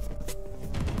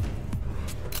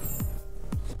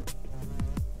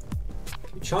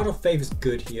 Okay, Chart of Faith is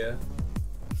good here.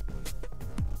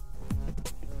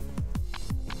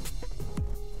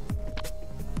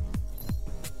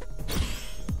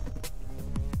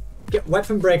 Get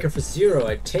Weapon Breaker for 0,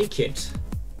 I take it.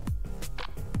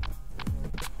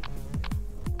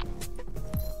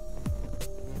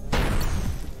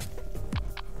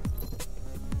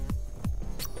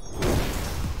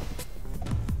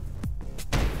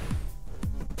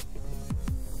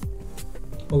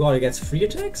 Oh god, it gets free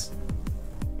attacks?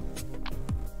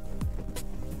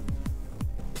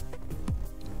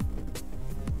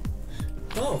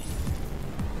 Oh.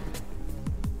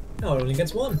 No, it only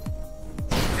gets 1.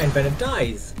 And then it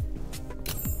dies.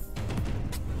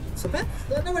 So that's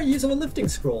another use of a lifting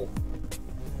scroll.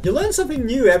 You learn something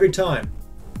new every time.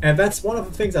 And that's one of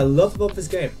the things I love about this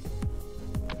game.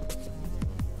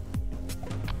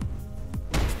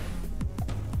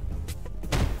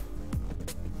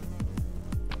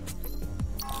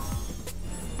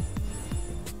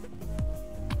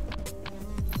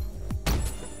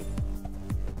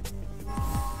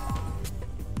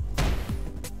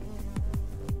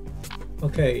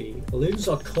 Okay, balloons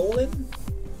are calling.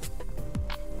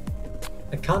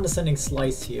 A condescending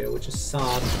slice here, which is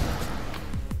sad.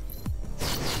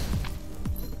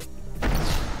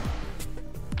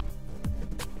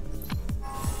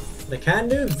 They can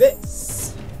do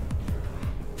this.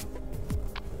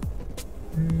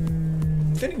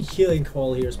 Getting healing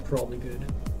call here is probably good.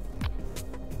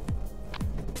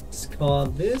 Let's call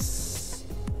this.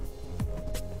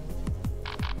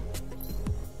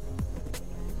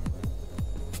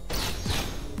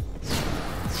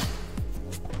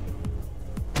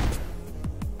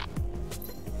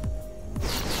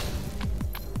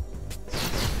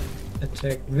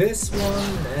 Take this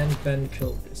one and then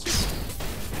kill this one.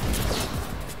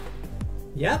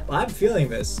 Yep, I'm feeling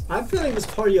this. I'm feeling this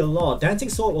party a lot. Dancing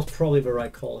Sword was probably the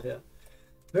right call here.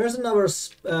 There's another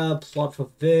plot for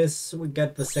this. We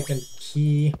get the second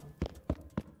key,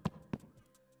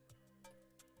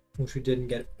 which we didn't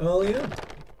get earlier.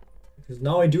 Because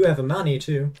now I do have a money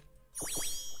too.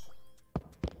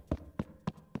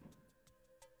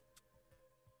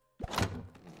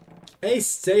 A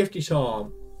safety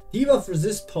charm. Debuff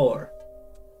resist power.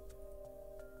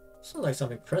 Sounds like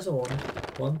something Presser would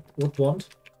want.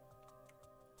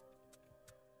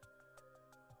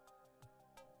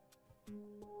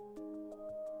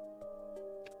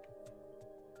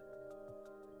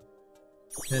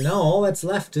 And now all that's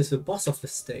left is the boss of the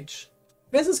stage.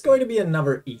 This is going to be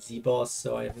another easy boss,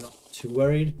 so I am not too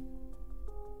worried.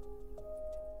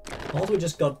 Also, we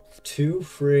just got 2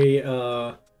 free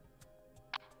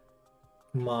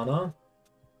mana.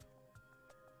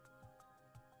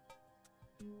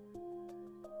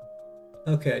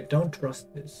 Okay, I don't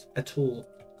trust this at all.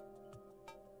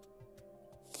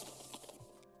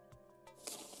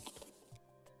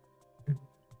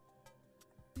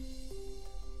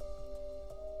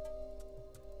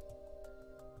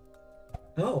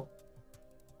 Oh.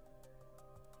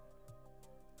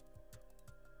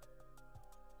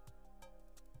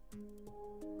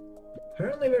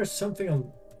 Apparently there's something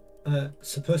on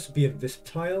supposed to be in this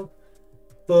tile,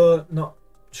 but not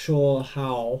sure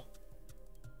how.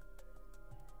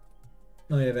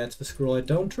 Oh yeah, that's the scroll I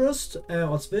don't trust.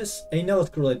 What's this? Another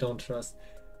scroll I don't trust.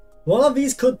 One of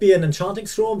these could be an enchanting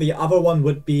scroll, the other one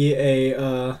would be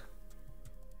a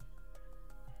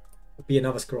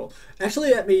another scroll.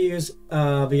 Actually, let me use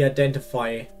the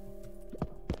identify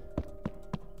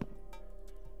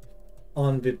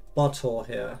on the bottle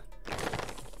here.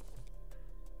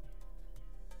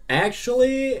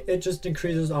 Actually, it just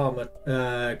increases armor,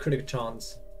 critical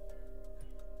chance.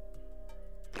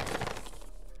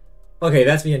 Okay,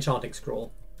 that's the enchanting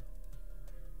scroll.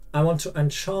 I want to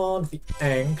enchant the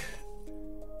Ankh.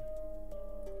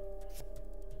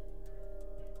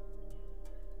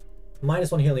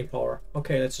 -1 healing power.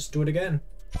 Okay, let's just do it again.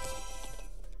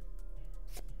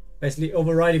 Basically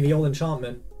overriding the old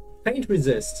enchantment. Paint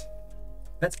resist.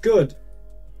 That's good.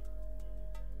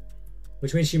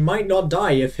 Which means she might not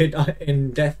die if hit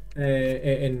in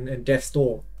death's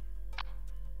door.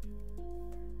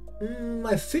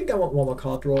 I think I want one more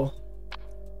card draw.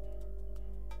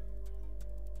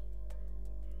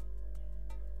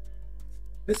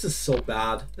 This is so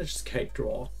bad. Let's just cake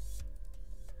draw.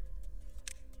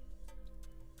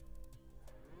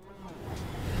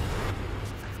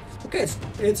 Okay,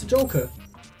 it's a Joker.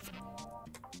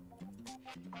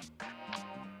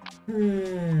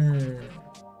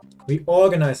 We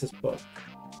organize this book.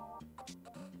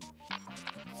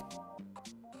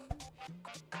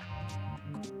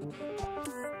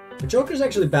 The Joker is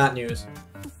actually bad news.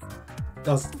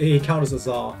 He counters as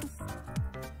Czar.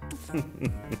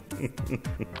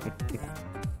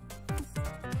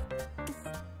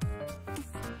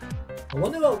 I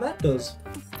wonder what that does.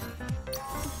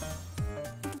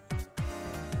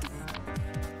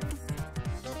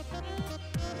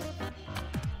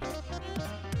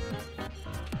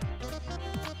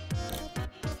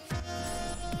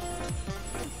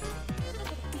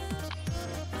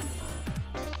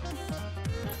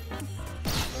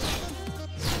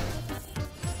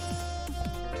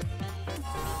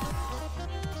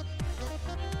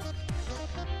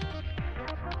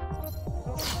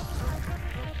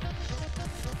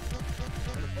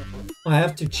 I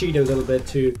have to cheat a little bit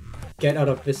to get out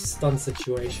of this stun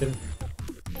situation.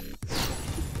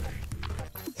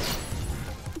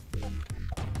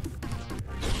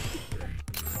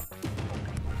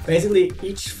 Basically,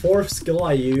 each fourth skill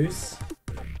I use...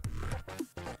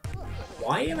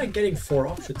 Why am I getting 4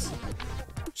 options?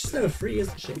 She's level 3,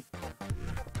 isn't she?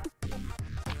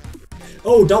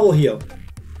 Oh, double heal!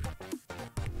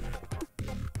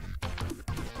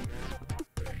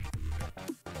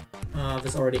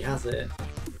 This already has it.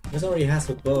 This already has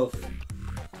with both.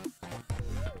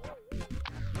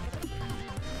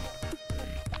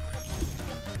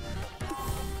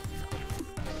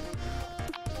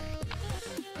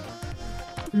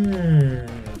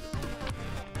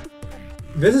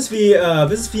 This is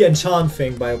the enchant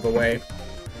thing, by the way.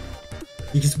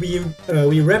 Because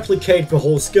we replicate the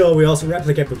whole skill, we also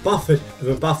replicate the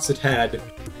buffs it had.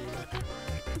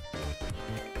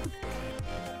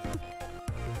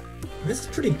 This is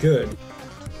pretty good.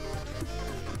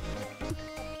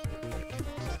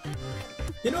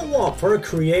 You know what? For a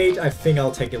create, I think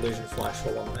I'll take Illusion Flash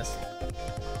for one less.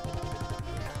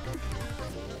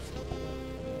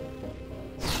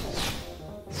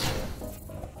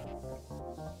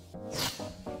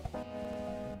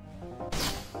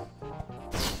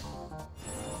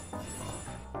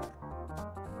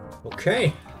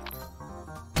 Okay.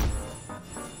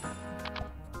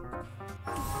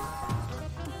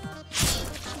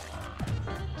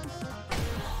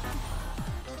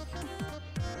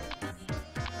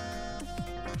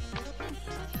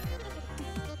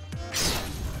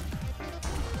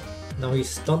 Now he's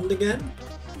stunned again.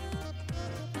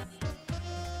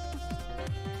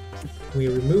 We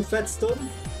remove that stun.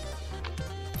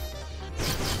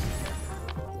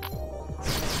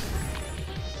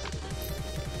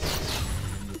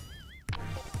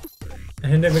 I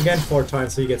hit him again 4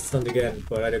 times so he gets stunned again,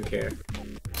 but I don't care.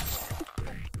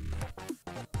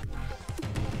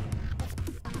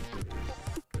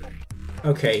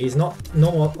 Okay, he's no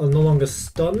longer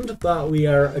stunned, but we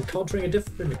are encountering a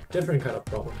different kind of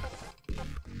problem.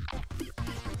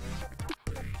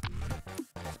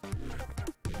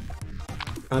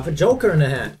 I have a Joker in the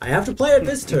hand. I have to play it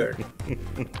this turn.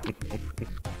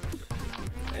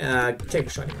 Take a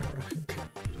shiny armor. Okay.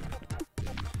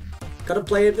 Gotta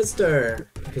play it this turn,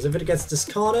 because if it gets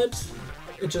discarded,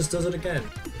 it just does it again.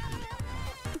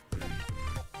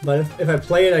 But if I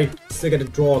play it, I still get to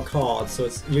draw a card, so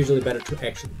it's usually better to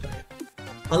actually play it.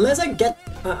 Unless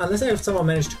I have somehow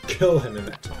managed to kill him in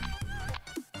that time,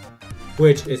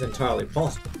 which is entirely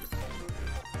possible.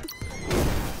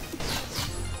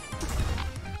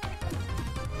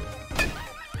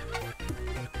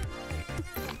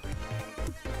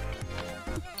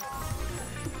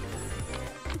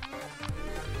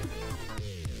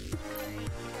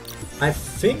 I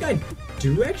think I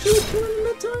do actually kill him in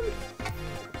that time?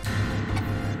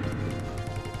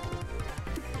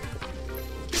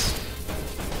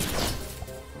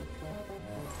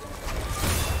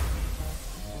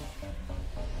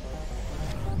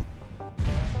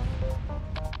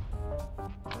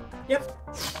 Yep.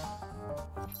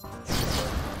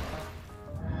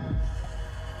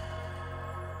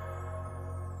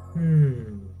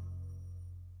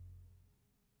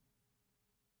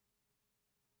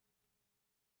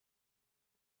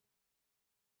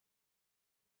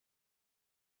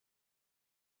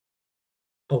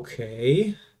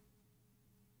 Okay.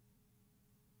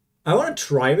 I want to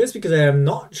try this because I am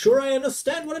not sure I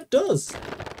understand what it does.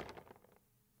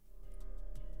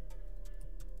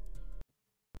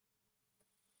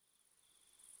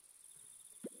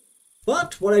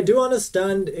 But what I do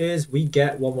understand is we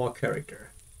get one more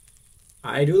character.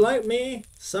 I do like me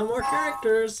some more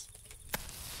characters.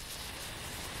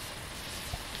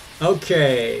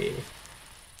 Okay.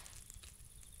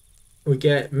 We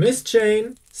get Miss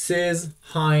Jane, Sis,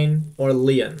 Hein, or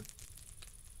Leon.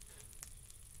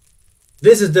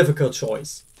 This is a difficult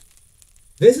choice.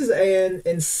 This is an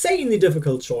insanely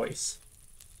difficult choice.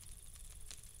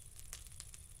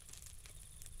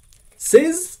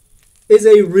 Sis is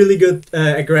a really good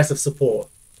aggressive support.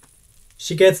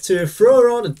 She gets to throw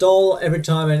around a doll every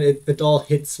time and the doll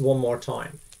hits one more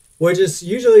time. Which is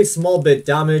usually a small bit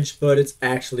damage, but it's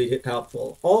actually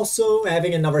helpful. Also,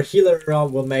 having another healer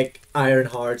around will make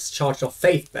Ironheart's Charge of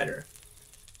Faith better.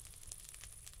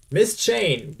 Miss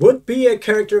Jane would be a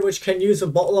character which can use a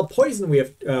bottle of poison we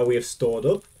have stored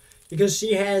up, because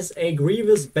she has a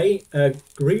grievous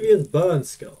burn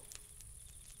skill,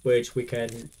 which we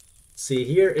can see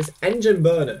here is Engine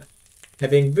Burner.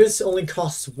 Having this only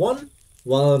costs 1,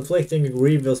 while inflicting a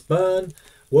grievous burn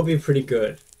will be pretty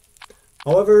good.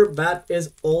 However, that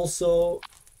is also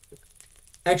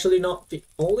actually not the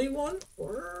only one,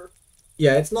 or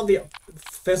yeah, it's not the.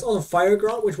 There's also Fire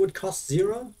Ground, which would cost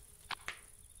 0,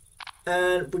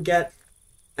 and we get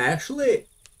actually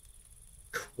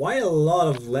quite a lot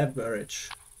of leverage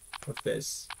with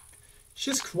this. She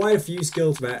has quite a few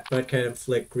skills that can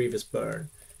inflict grievous burn.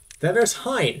 Then there's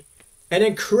Hein, an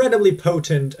incredibly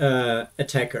potent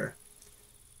attacker.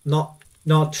 Not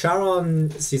Charon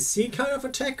CC kind of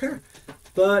attacker,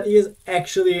 but he is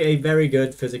actually a very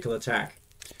good physical attack.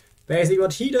 Basically,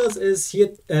 what he does is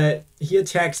he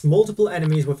attacks multiple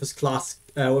enemies with his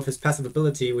with his passive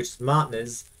ability, which is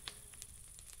Madness.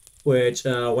 Which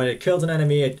when it kills an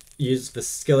enemy, it uses the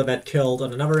skill that killed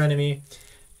on another enemy,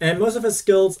 and most of his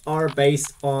skills are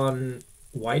based on.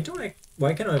 Why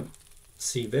can't I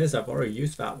see this? I've already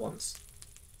used that once.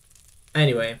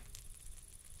 Anyway.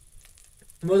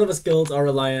 Most of the skills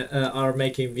are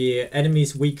making the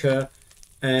enemies weaker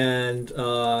and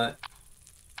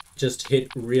just hit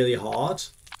really hard.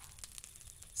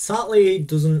 Sadly, it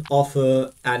doesn't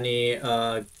offer any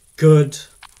good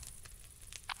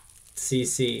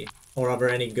CC or other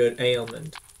any good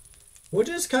ailment, which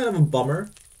is kind of a bummer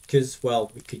because,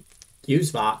 well, we could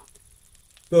use that,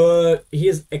 but he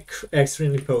is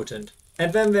extremely potent.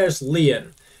 And then there's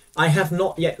Leon. I have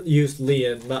not yet used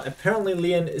Leon, but apparently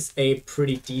Leon is a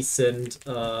pretty decent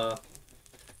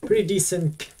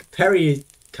parry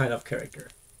kind of character.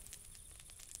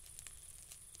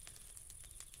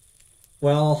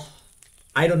 Well,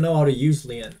 I don't know how to use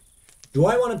Leon. Do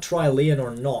I want to try Leon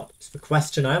or not? It's the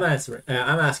question I'm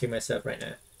asking myself right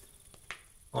now.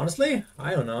 Honestly,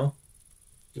 I don't know.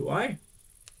 Do I?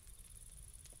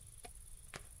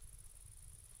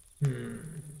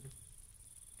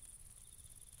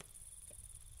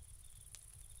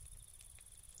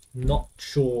 Not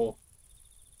sure.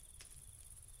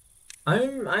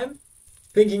 I'm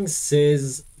thinking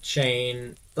Sis,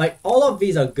 Chain, like all of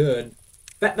these are good.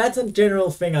 That's a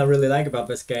general thing I really like about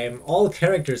this game. All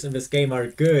characters in this game are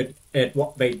good at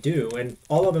what they do, and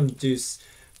all of them do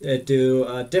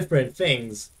different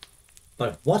things.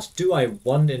 But what do I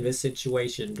want in this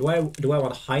situation? Do I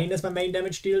want Hein as my main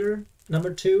damage dealer,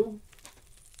 number 2,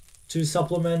 to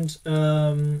supplement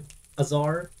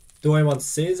Azar? Do I want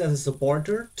Sis as a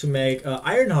supporter to make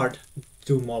Ironheart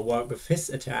do more work with his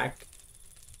attack,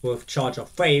 with Charge of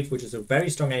Faith, which is a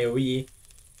very strong AoE,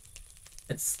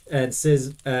 and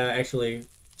Sis actually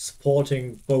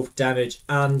supporting both damage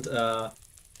and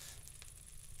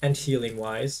healing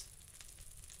wise?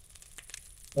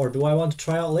 Or do I want to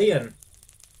try out Leon,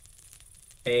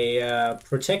 a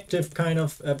protective kind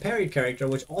of parry character,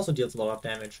 which also deals a lot of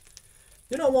damage?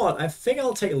 You know what? I think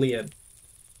I'll take Leon.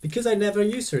 Because I never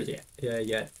used her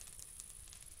yet.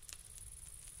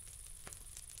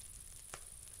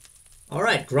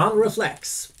 Alright, Ground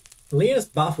Reflex. Leon is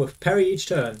buffed with parry each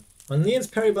turn. When Leon's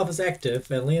parry buff is active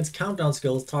and Leon's countdown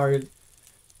skills target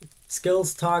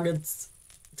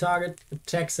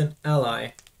attacks an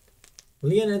ally,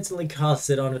 Leon instantly casts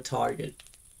it on a target.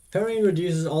 Parrying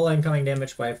reduces all incoming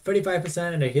damage by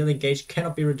 35% and the healing gauge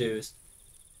cannot be reduced.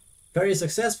 Parry is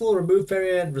successful, remove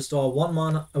parry and restore one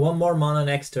more mana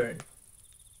next turn.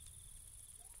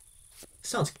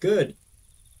 Sounds good.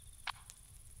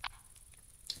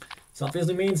 This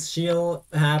obviously means she'll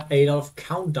have a lot of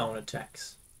countdown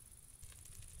attacks.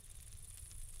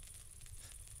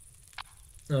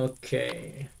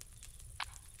 Okay.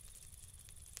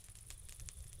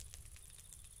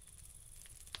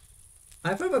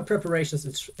 I thought the preparations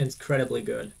is incredibly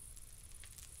good.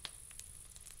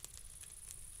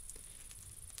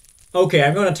 Okay,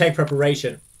 I'm gonna take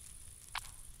preparation.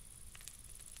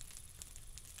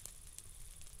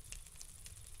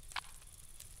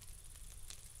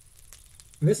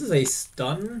 This is a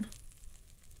stun.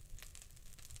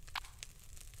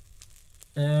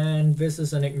 And this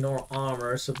is an ignore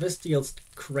armor, so this deals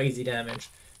crazy damage.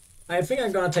 I think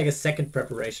I'm gonna take a second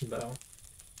preparation though.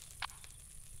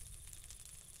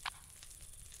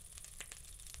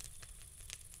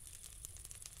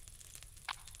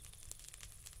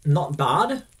 Not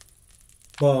bad,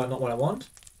 but not what I want.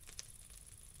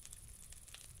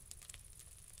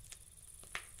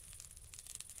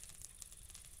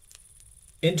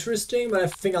 Interesting, but I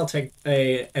think I'll take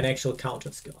an actual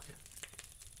counter skill here.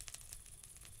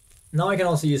 Now I can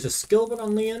also use a skill book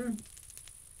on Leon.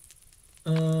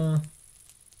 Okay,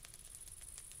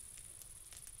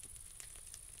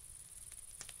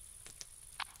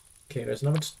 there's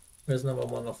another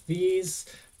one of these.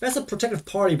 That's a protective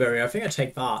party barrier. I think I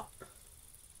take that.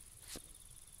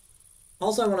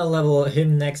 Also, I want to level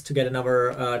him next to get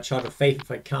another Charge of Faith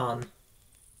if I can.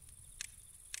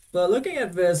 But looking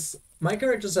at this, my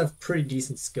characters have pretty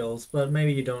decent skills, but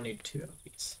maybe you don't need two of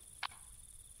these.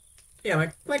 Yeah,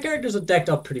 my characters are decked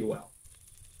up pretty well.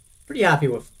 Pretty happy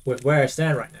with where I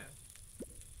stand right now.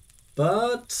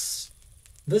 But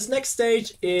this next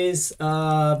stage is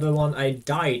the one I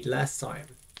died last time.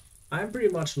 I'm pretty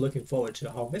much looking forward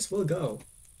to how this will go.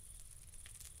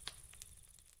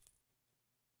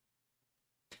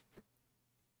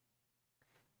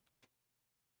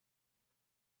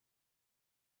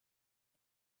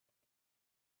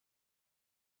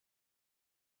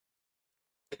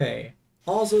 Okay.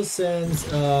 Also, since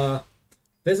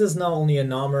this is not only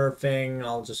an armor thing,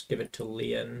 I'll just give it to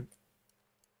Leon.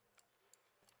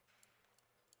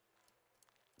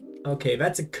 Okay,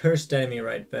 that's a cursed enemy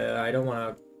right there. I don't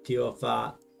want to deal with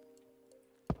that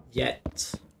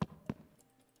yet.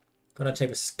 Gonna take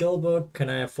a skill book.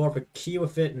 Can I afford a key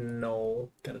with it?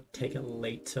 No. Gotta take it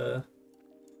later.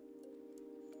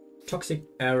 Toxic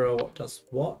arrow does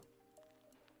what?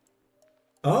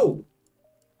 Oh!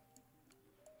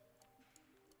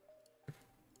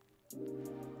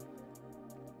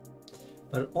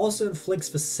 But it also inflicts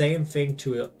the same thing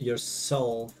to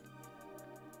yourself.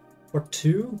 For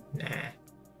 2? Nah.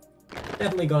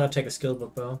 Definitely gonna take a skill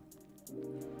book though.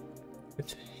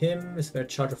 With him, is there a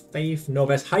Charge of Faith? No,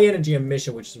 there's high energy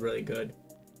emission, which is really good.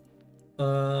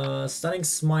 Stunning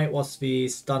Smite was the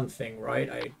stun thing, right?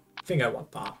 I think I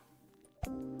want that.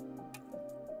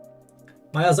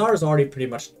 My Azar is already pretty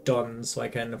much done, so I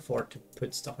can afford to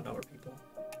put stuff on other people.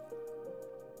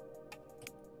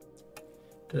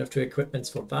 Don't have 2 equipments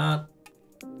for that.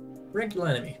 Regular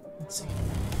enemy. Let's see.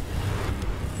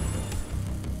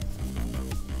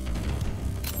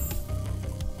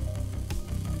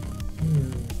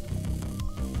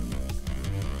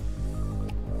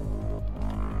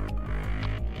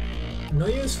 No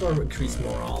use for increased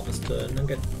morale this turn and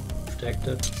get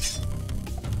protected.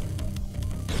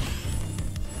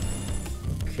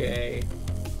 Okay.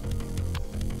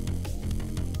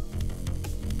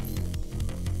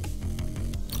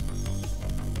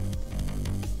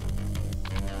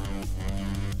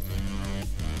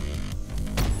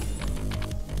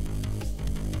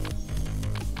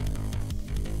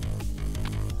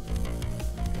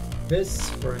 This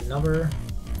for another.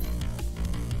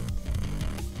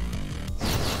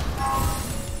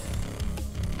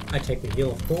 I take the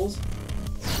heal of course.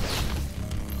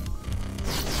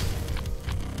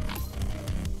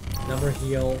 Another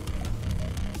heal.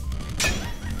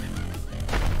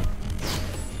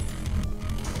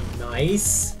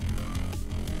 Nice.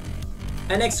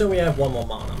 And next turn we have 1 more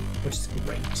mana, which is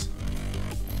great.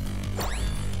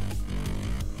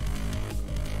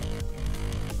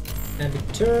 And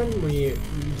the turn we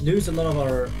lose a lot of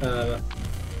our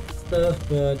stuff,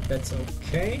 but that's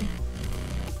okay.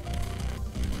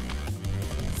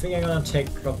 I think I'm gonna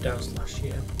take drop down slash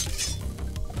here.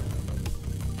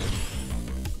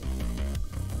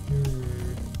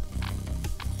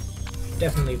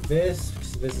 Definitely this,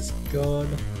 because this is good.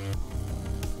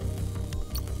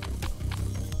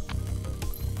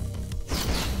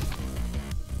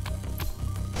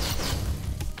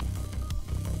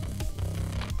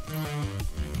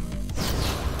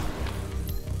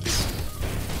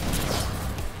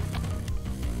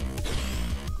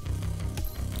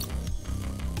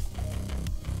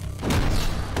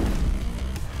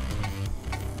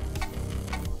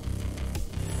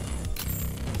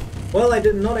 Well, I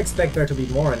did not expect there to be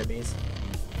more enemies.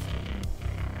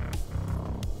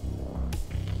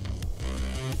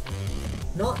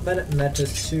 Not that it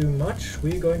matters too much,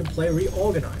 we're going to play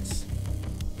Reorganize.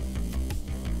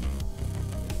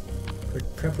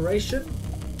 Quick preparation.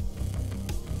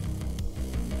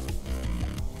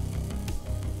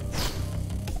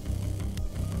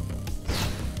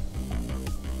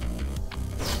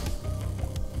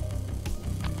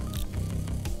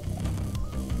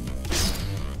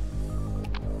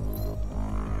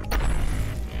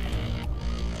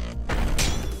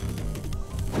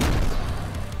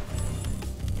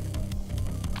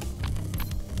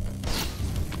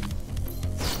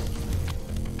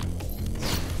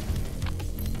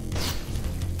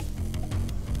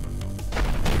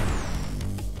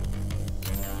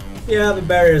 Yeah, the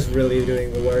barrier is really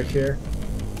doing the work here.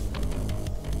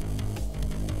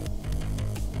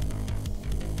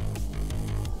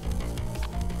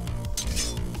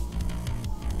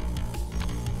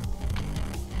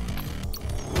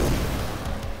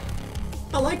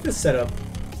 I like this setup.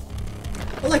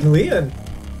 I like Leon.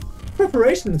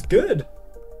 Preparation is good.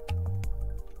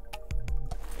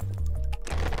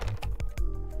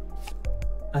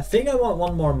 I think I want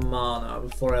one more mana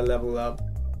before I level up.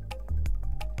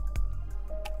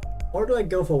 Or do I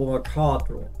go for one more card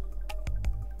draw?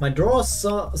 My draws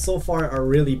so far are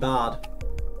really bad.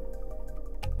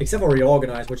 Except for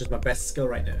Reorganize, which is my best skill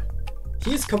right now.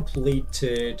 He's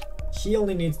completed. He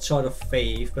only needs Shot of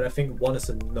Faith, but I think one is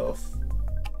enough.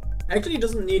 Actually, he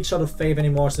doesn't need Shot of Faith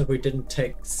anymore since we didn't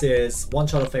take Sis. One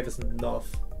Shot of Faith is enough.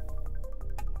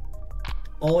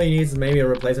 All he needs is maybe a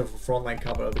replacement for Frontline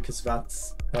cover, because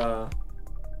that's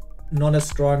not as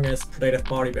strong as Protective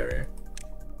Body Barrier.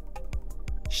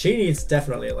 She needs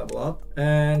definitely a level up,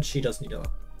 and she does need a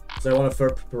level up. So I want a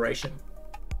third preparation.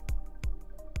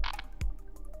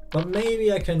 But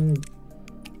maybe I can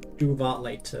do that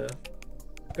later.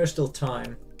 There's still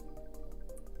time.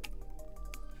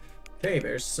 Okay,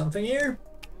 there's something here.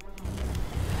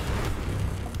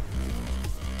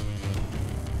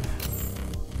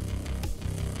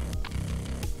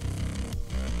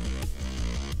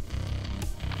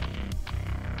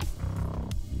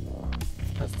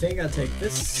 I think I'll take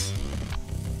this.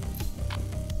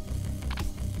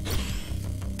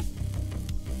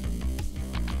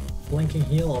 Blinking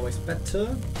heal, always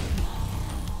better.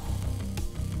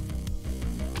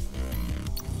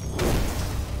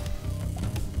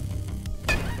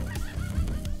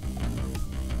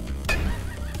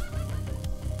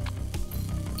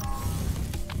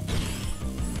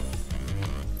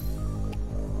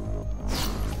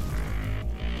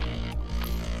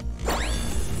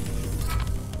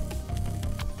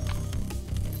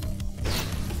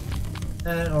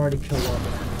 And already killed one of the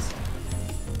enemies.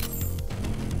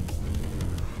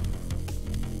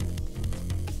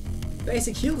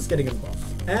 Basic heal is getting a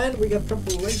buff. And we got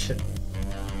preparation.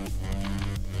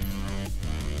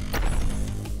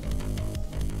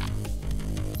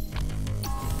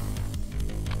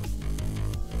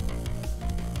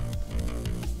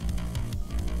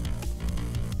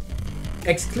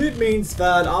 Exclude means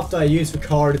that after I use the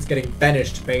card it's getting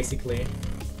banished basically.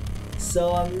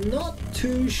 So I'm not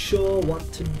too sure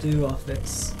what to do of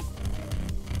this.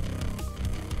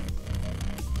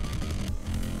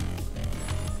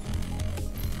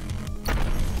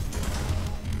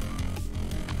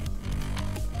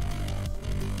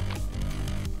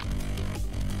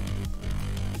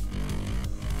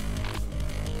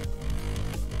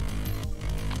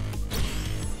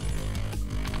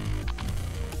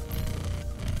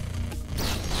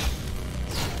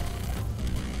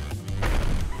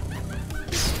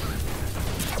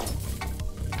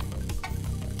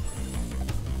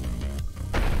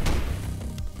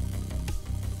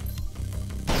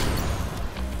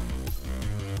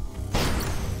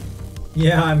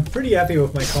 Yeah, I'm pretty happy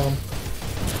with my comp.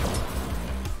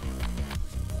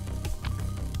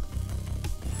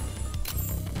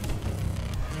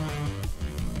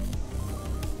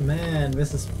 Man,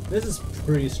 this is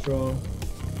pretty strong.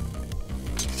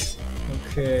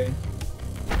 Okay.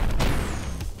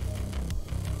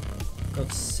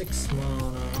 Got 6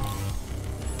 mana.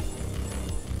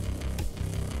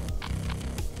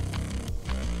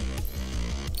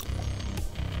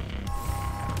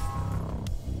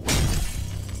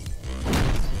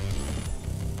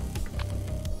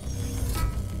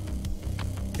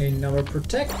 Another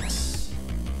protect.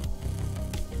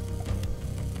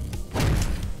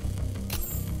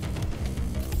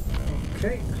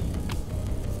 Okay.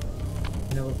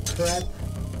 Another prep.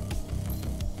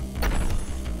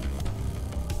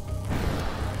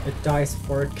 It dies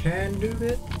before it can do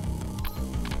it.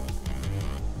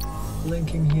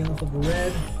 Blinking heal for the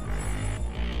red.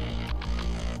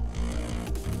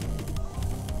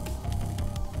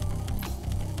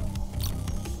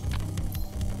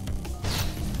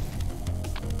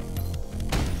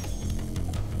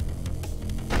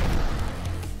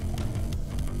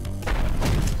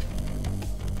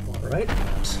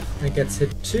 It gets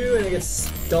hit too and it gets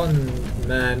stunned.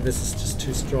 Man, this is just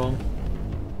too strong.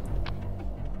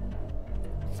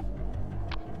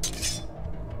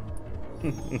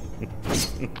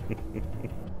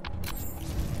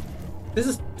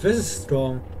 This is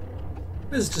strong.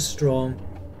 This is just strong.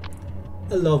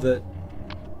 I love it.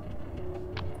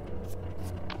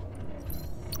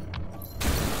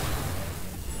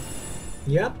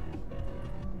 Yep.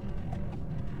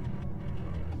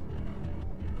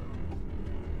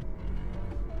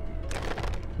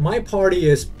 My party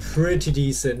is pretty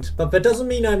decent, but that doesn't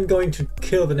mean I'm going to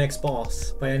kill the next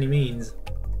boss by any means.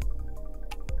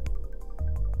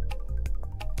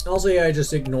 Also, yeah, I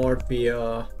just ignored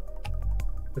the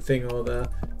thing over there.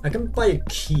 I can buy a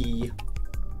key.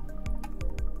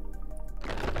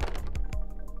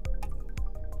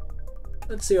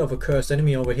 Let's see if a cursed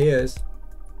enemy over here is. Do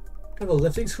I have a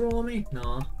lifting scroll on me?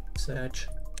 Nah, search.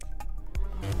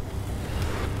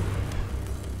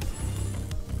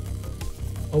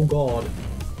 Oh god.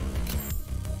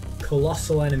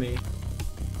 Colossal enemy.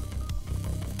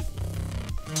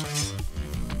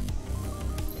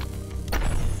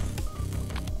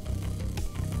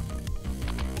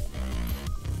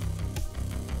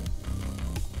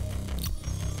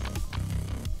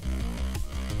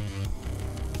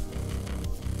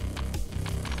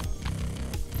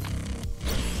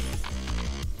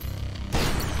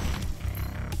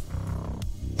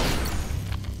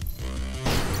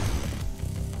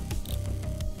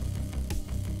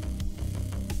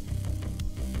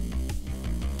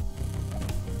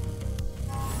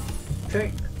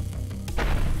 Okay.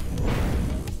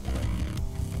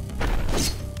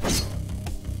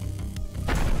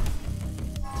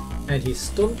 And he's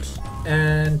stunned,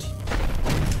 and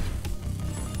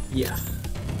yeah,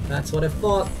 that's what I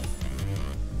thought.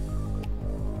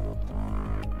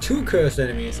 2 cursed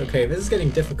enemies. Okay, this is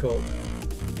getting difficult.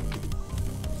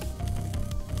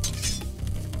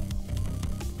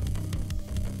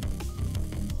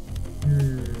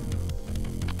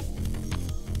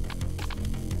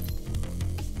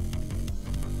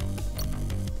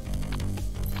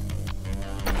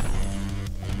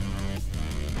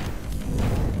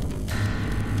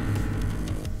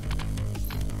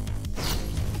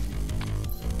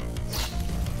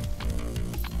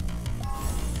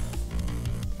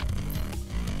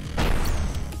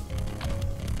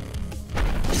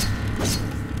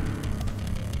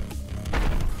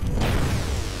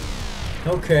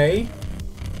 Okay.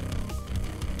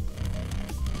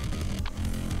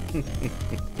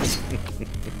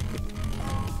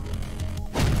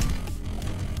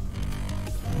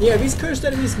 Yeah, these cursed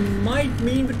enemies might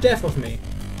mean the death of me.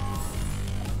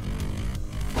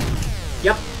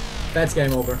 Yep, that's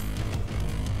game over.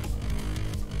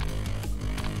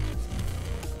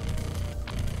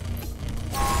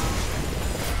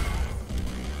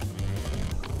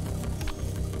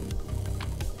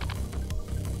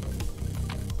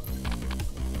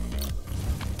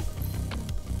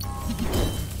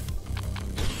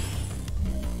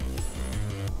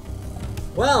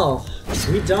 Well,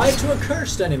 we died to a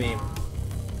cursed enemy.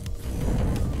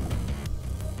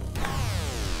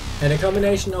 And a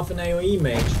combination of an AoE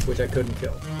mage, which I couldn't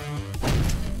kill.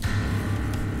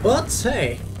 But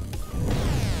hey,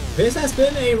 this has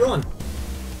been a run.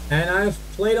 And I've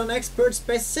played on expert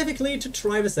specifically to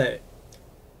try this out.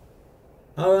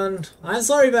 And I'm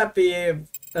sorry that the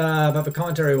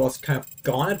commentary was kind of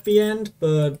gone at the end,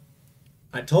 but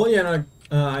I told you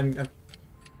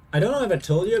I don't know if I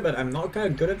told you, but I'm not kind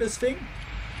of good at this thing.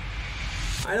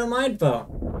 I don't mind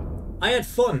though. I had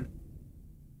fun.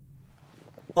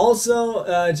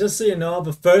 Also, just so you know,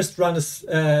 the first run is,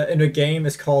 in the game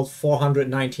is called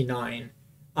 499.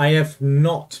 I have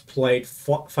not played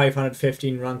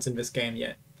 515 runs in this game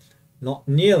yet. Not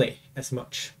nearly as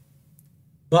much.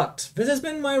 But this has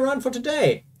been my run for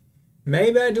today.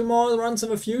 Maybe I do more runs in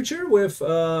the future with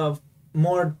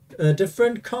more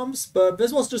different comps, but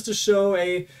this was just to show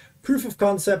a proof of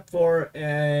concept for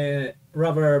a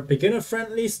rather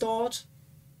beginner-friendly start.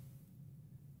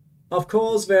 Of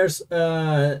course, there's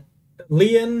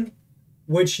Leon,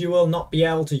 which you will not be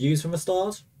able to use from the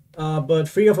start, but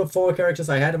 3 of the 4 characters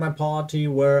I had in my party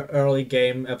were early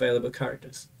game available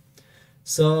characters.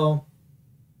 So,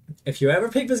 if you ever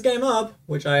pick this game up,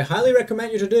 which I highly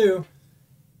recommend you to do,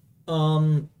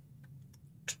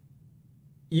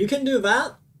 you can do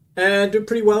that and do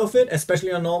pretty well with it,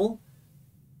 especially on normal.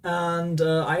 And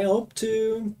I hope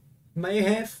to may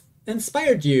have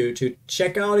inspired you to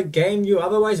check out a game you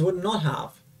otherwise would not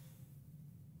have.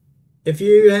 If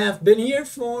you have been here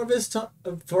for all this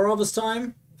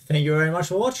time, thank you very much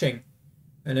for watching.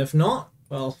 And if not,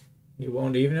 well, you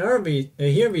won't even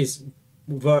hear these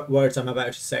words I'm about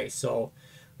to say, so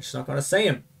I'm just not gonna say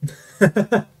them.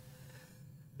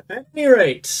 At any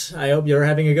rate, I hope you're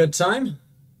having a good time.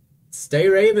 Stay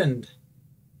Raven.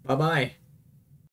 Bye-bye.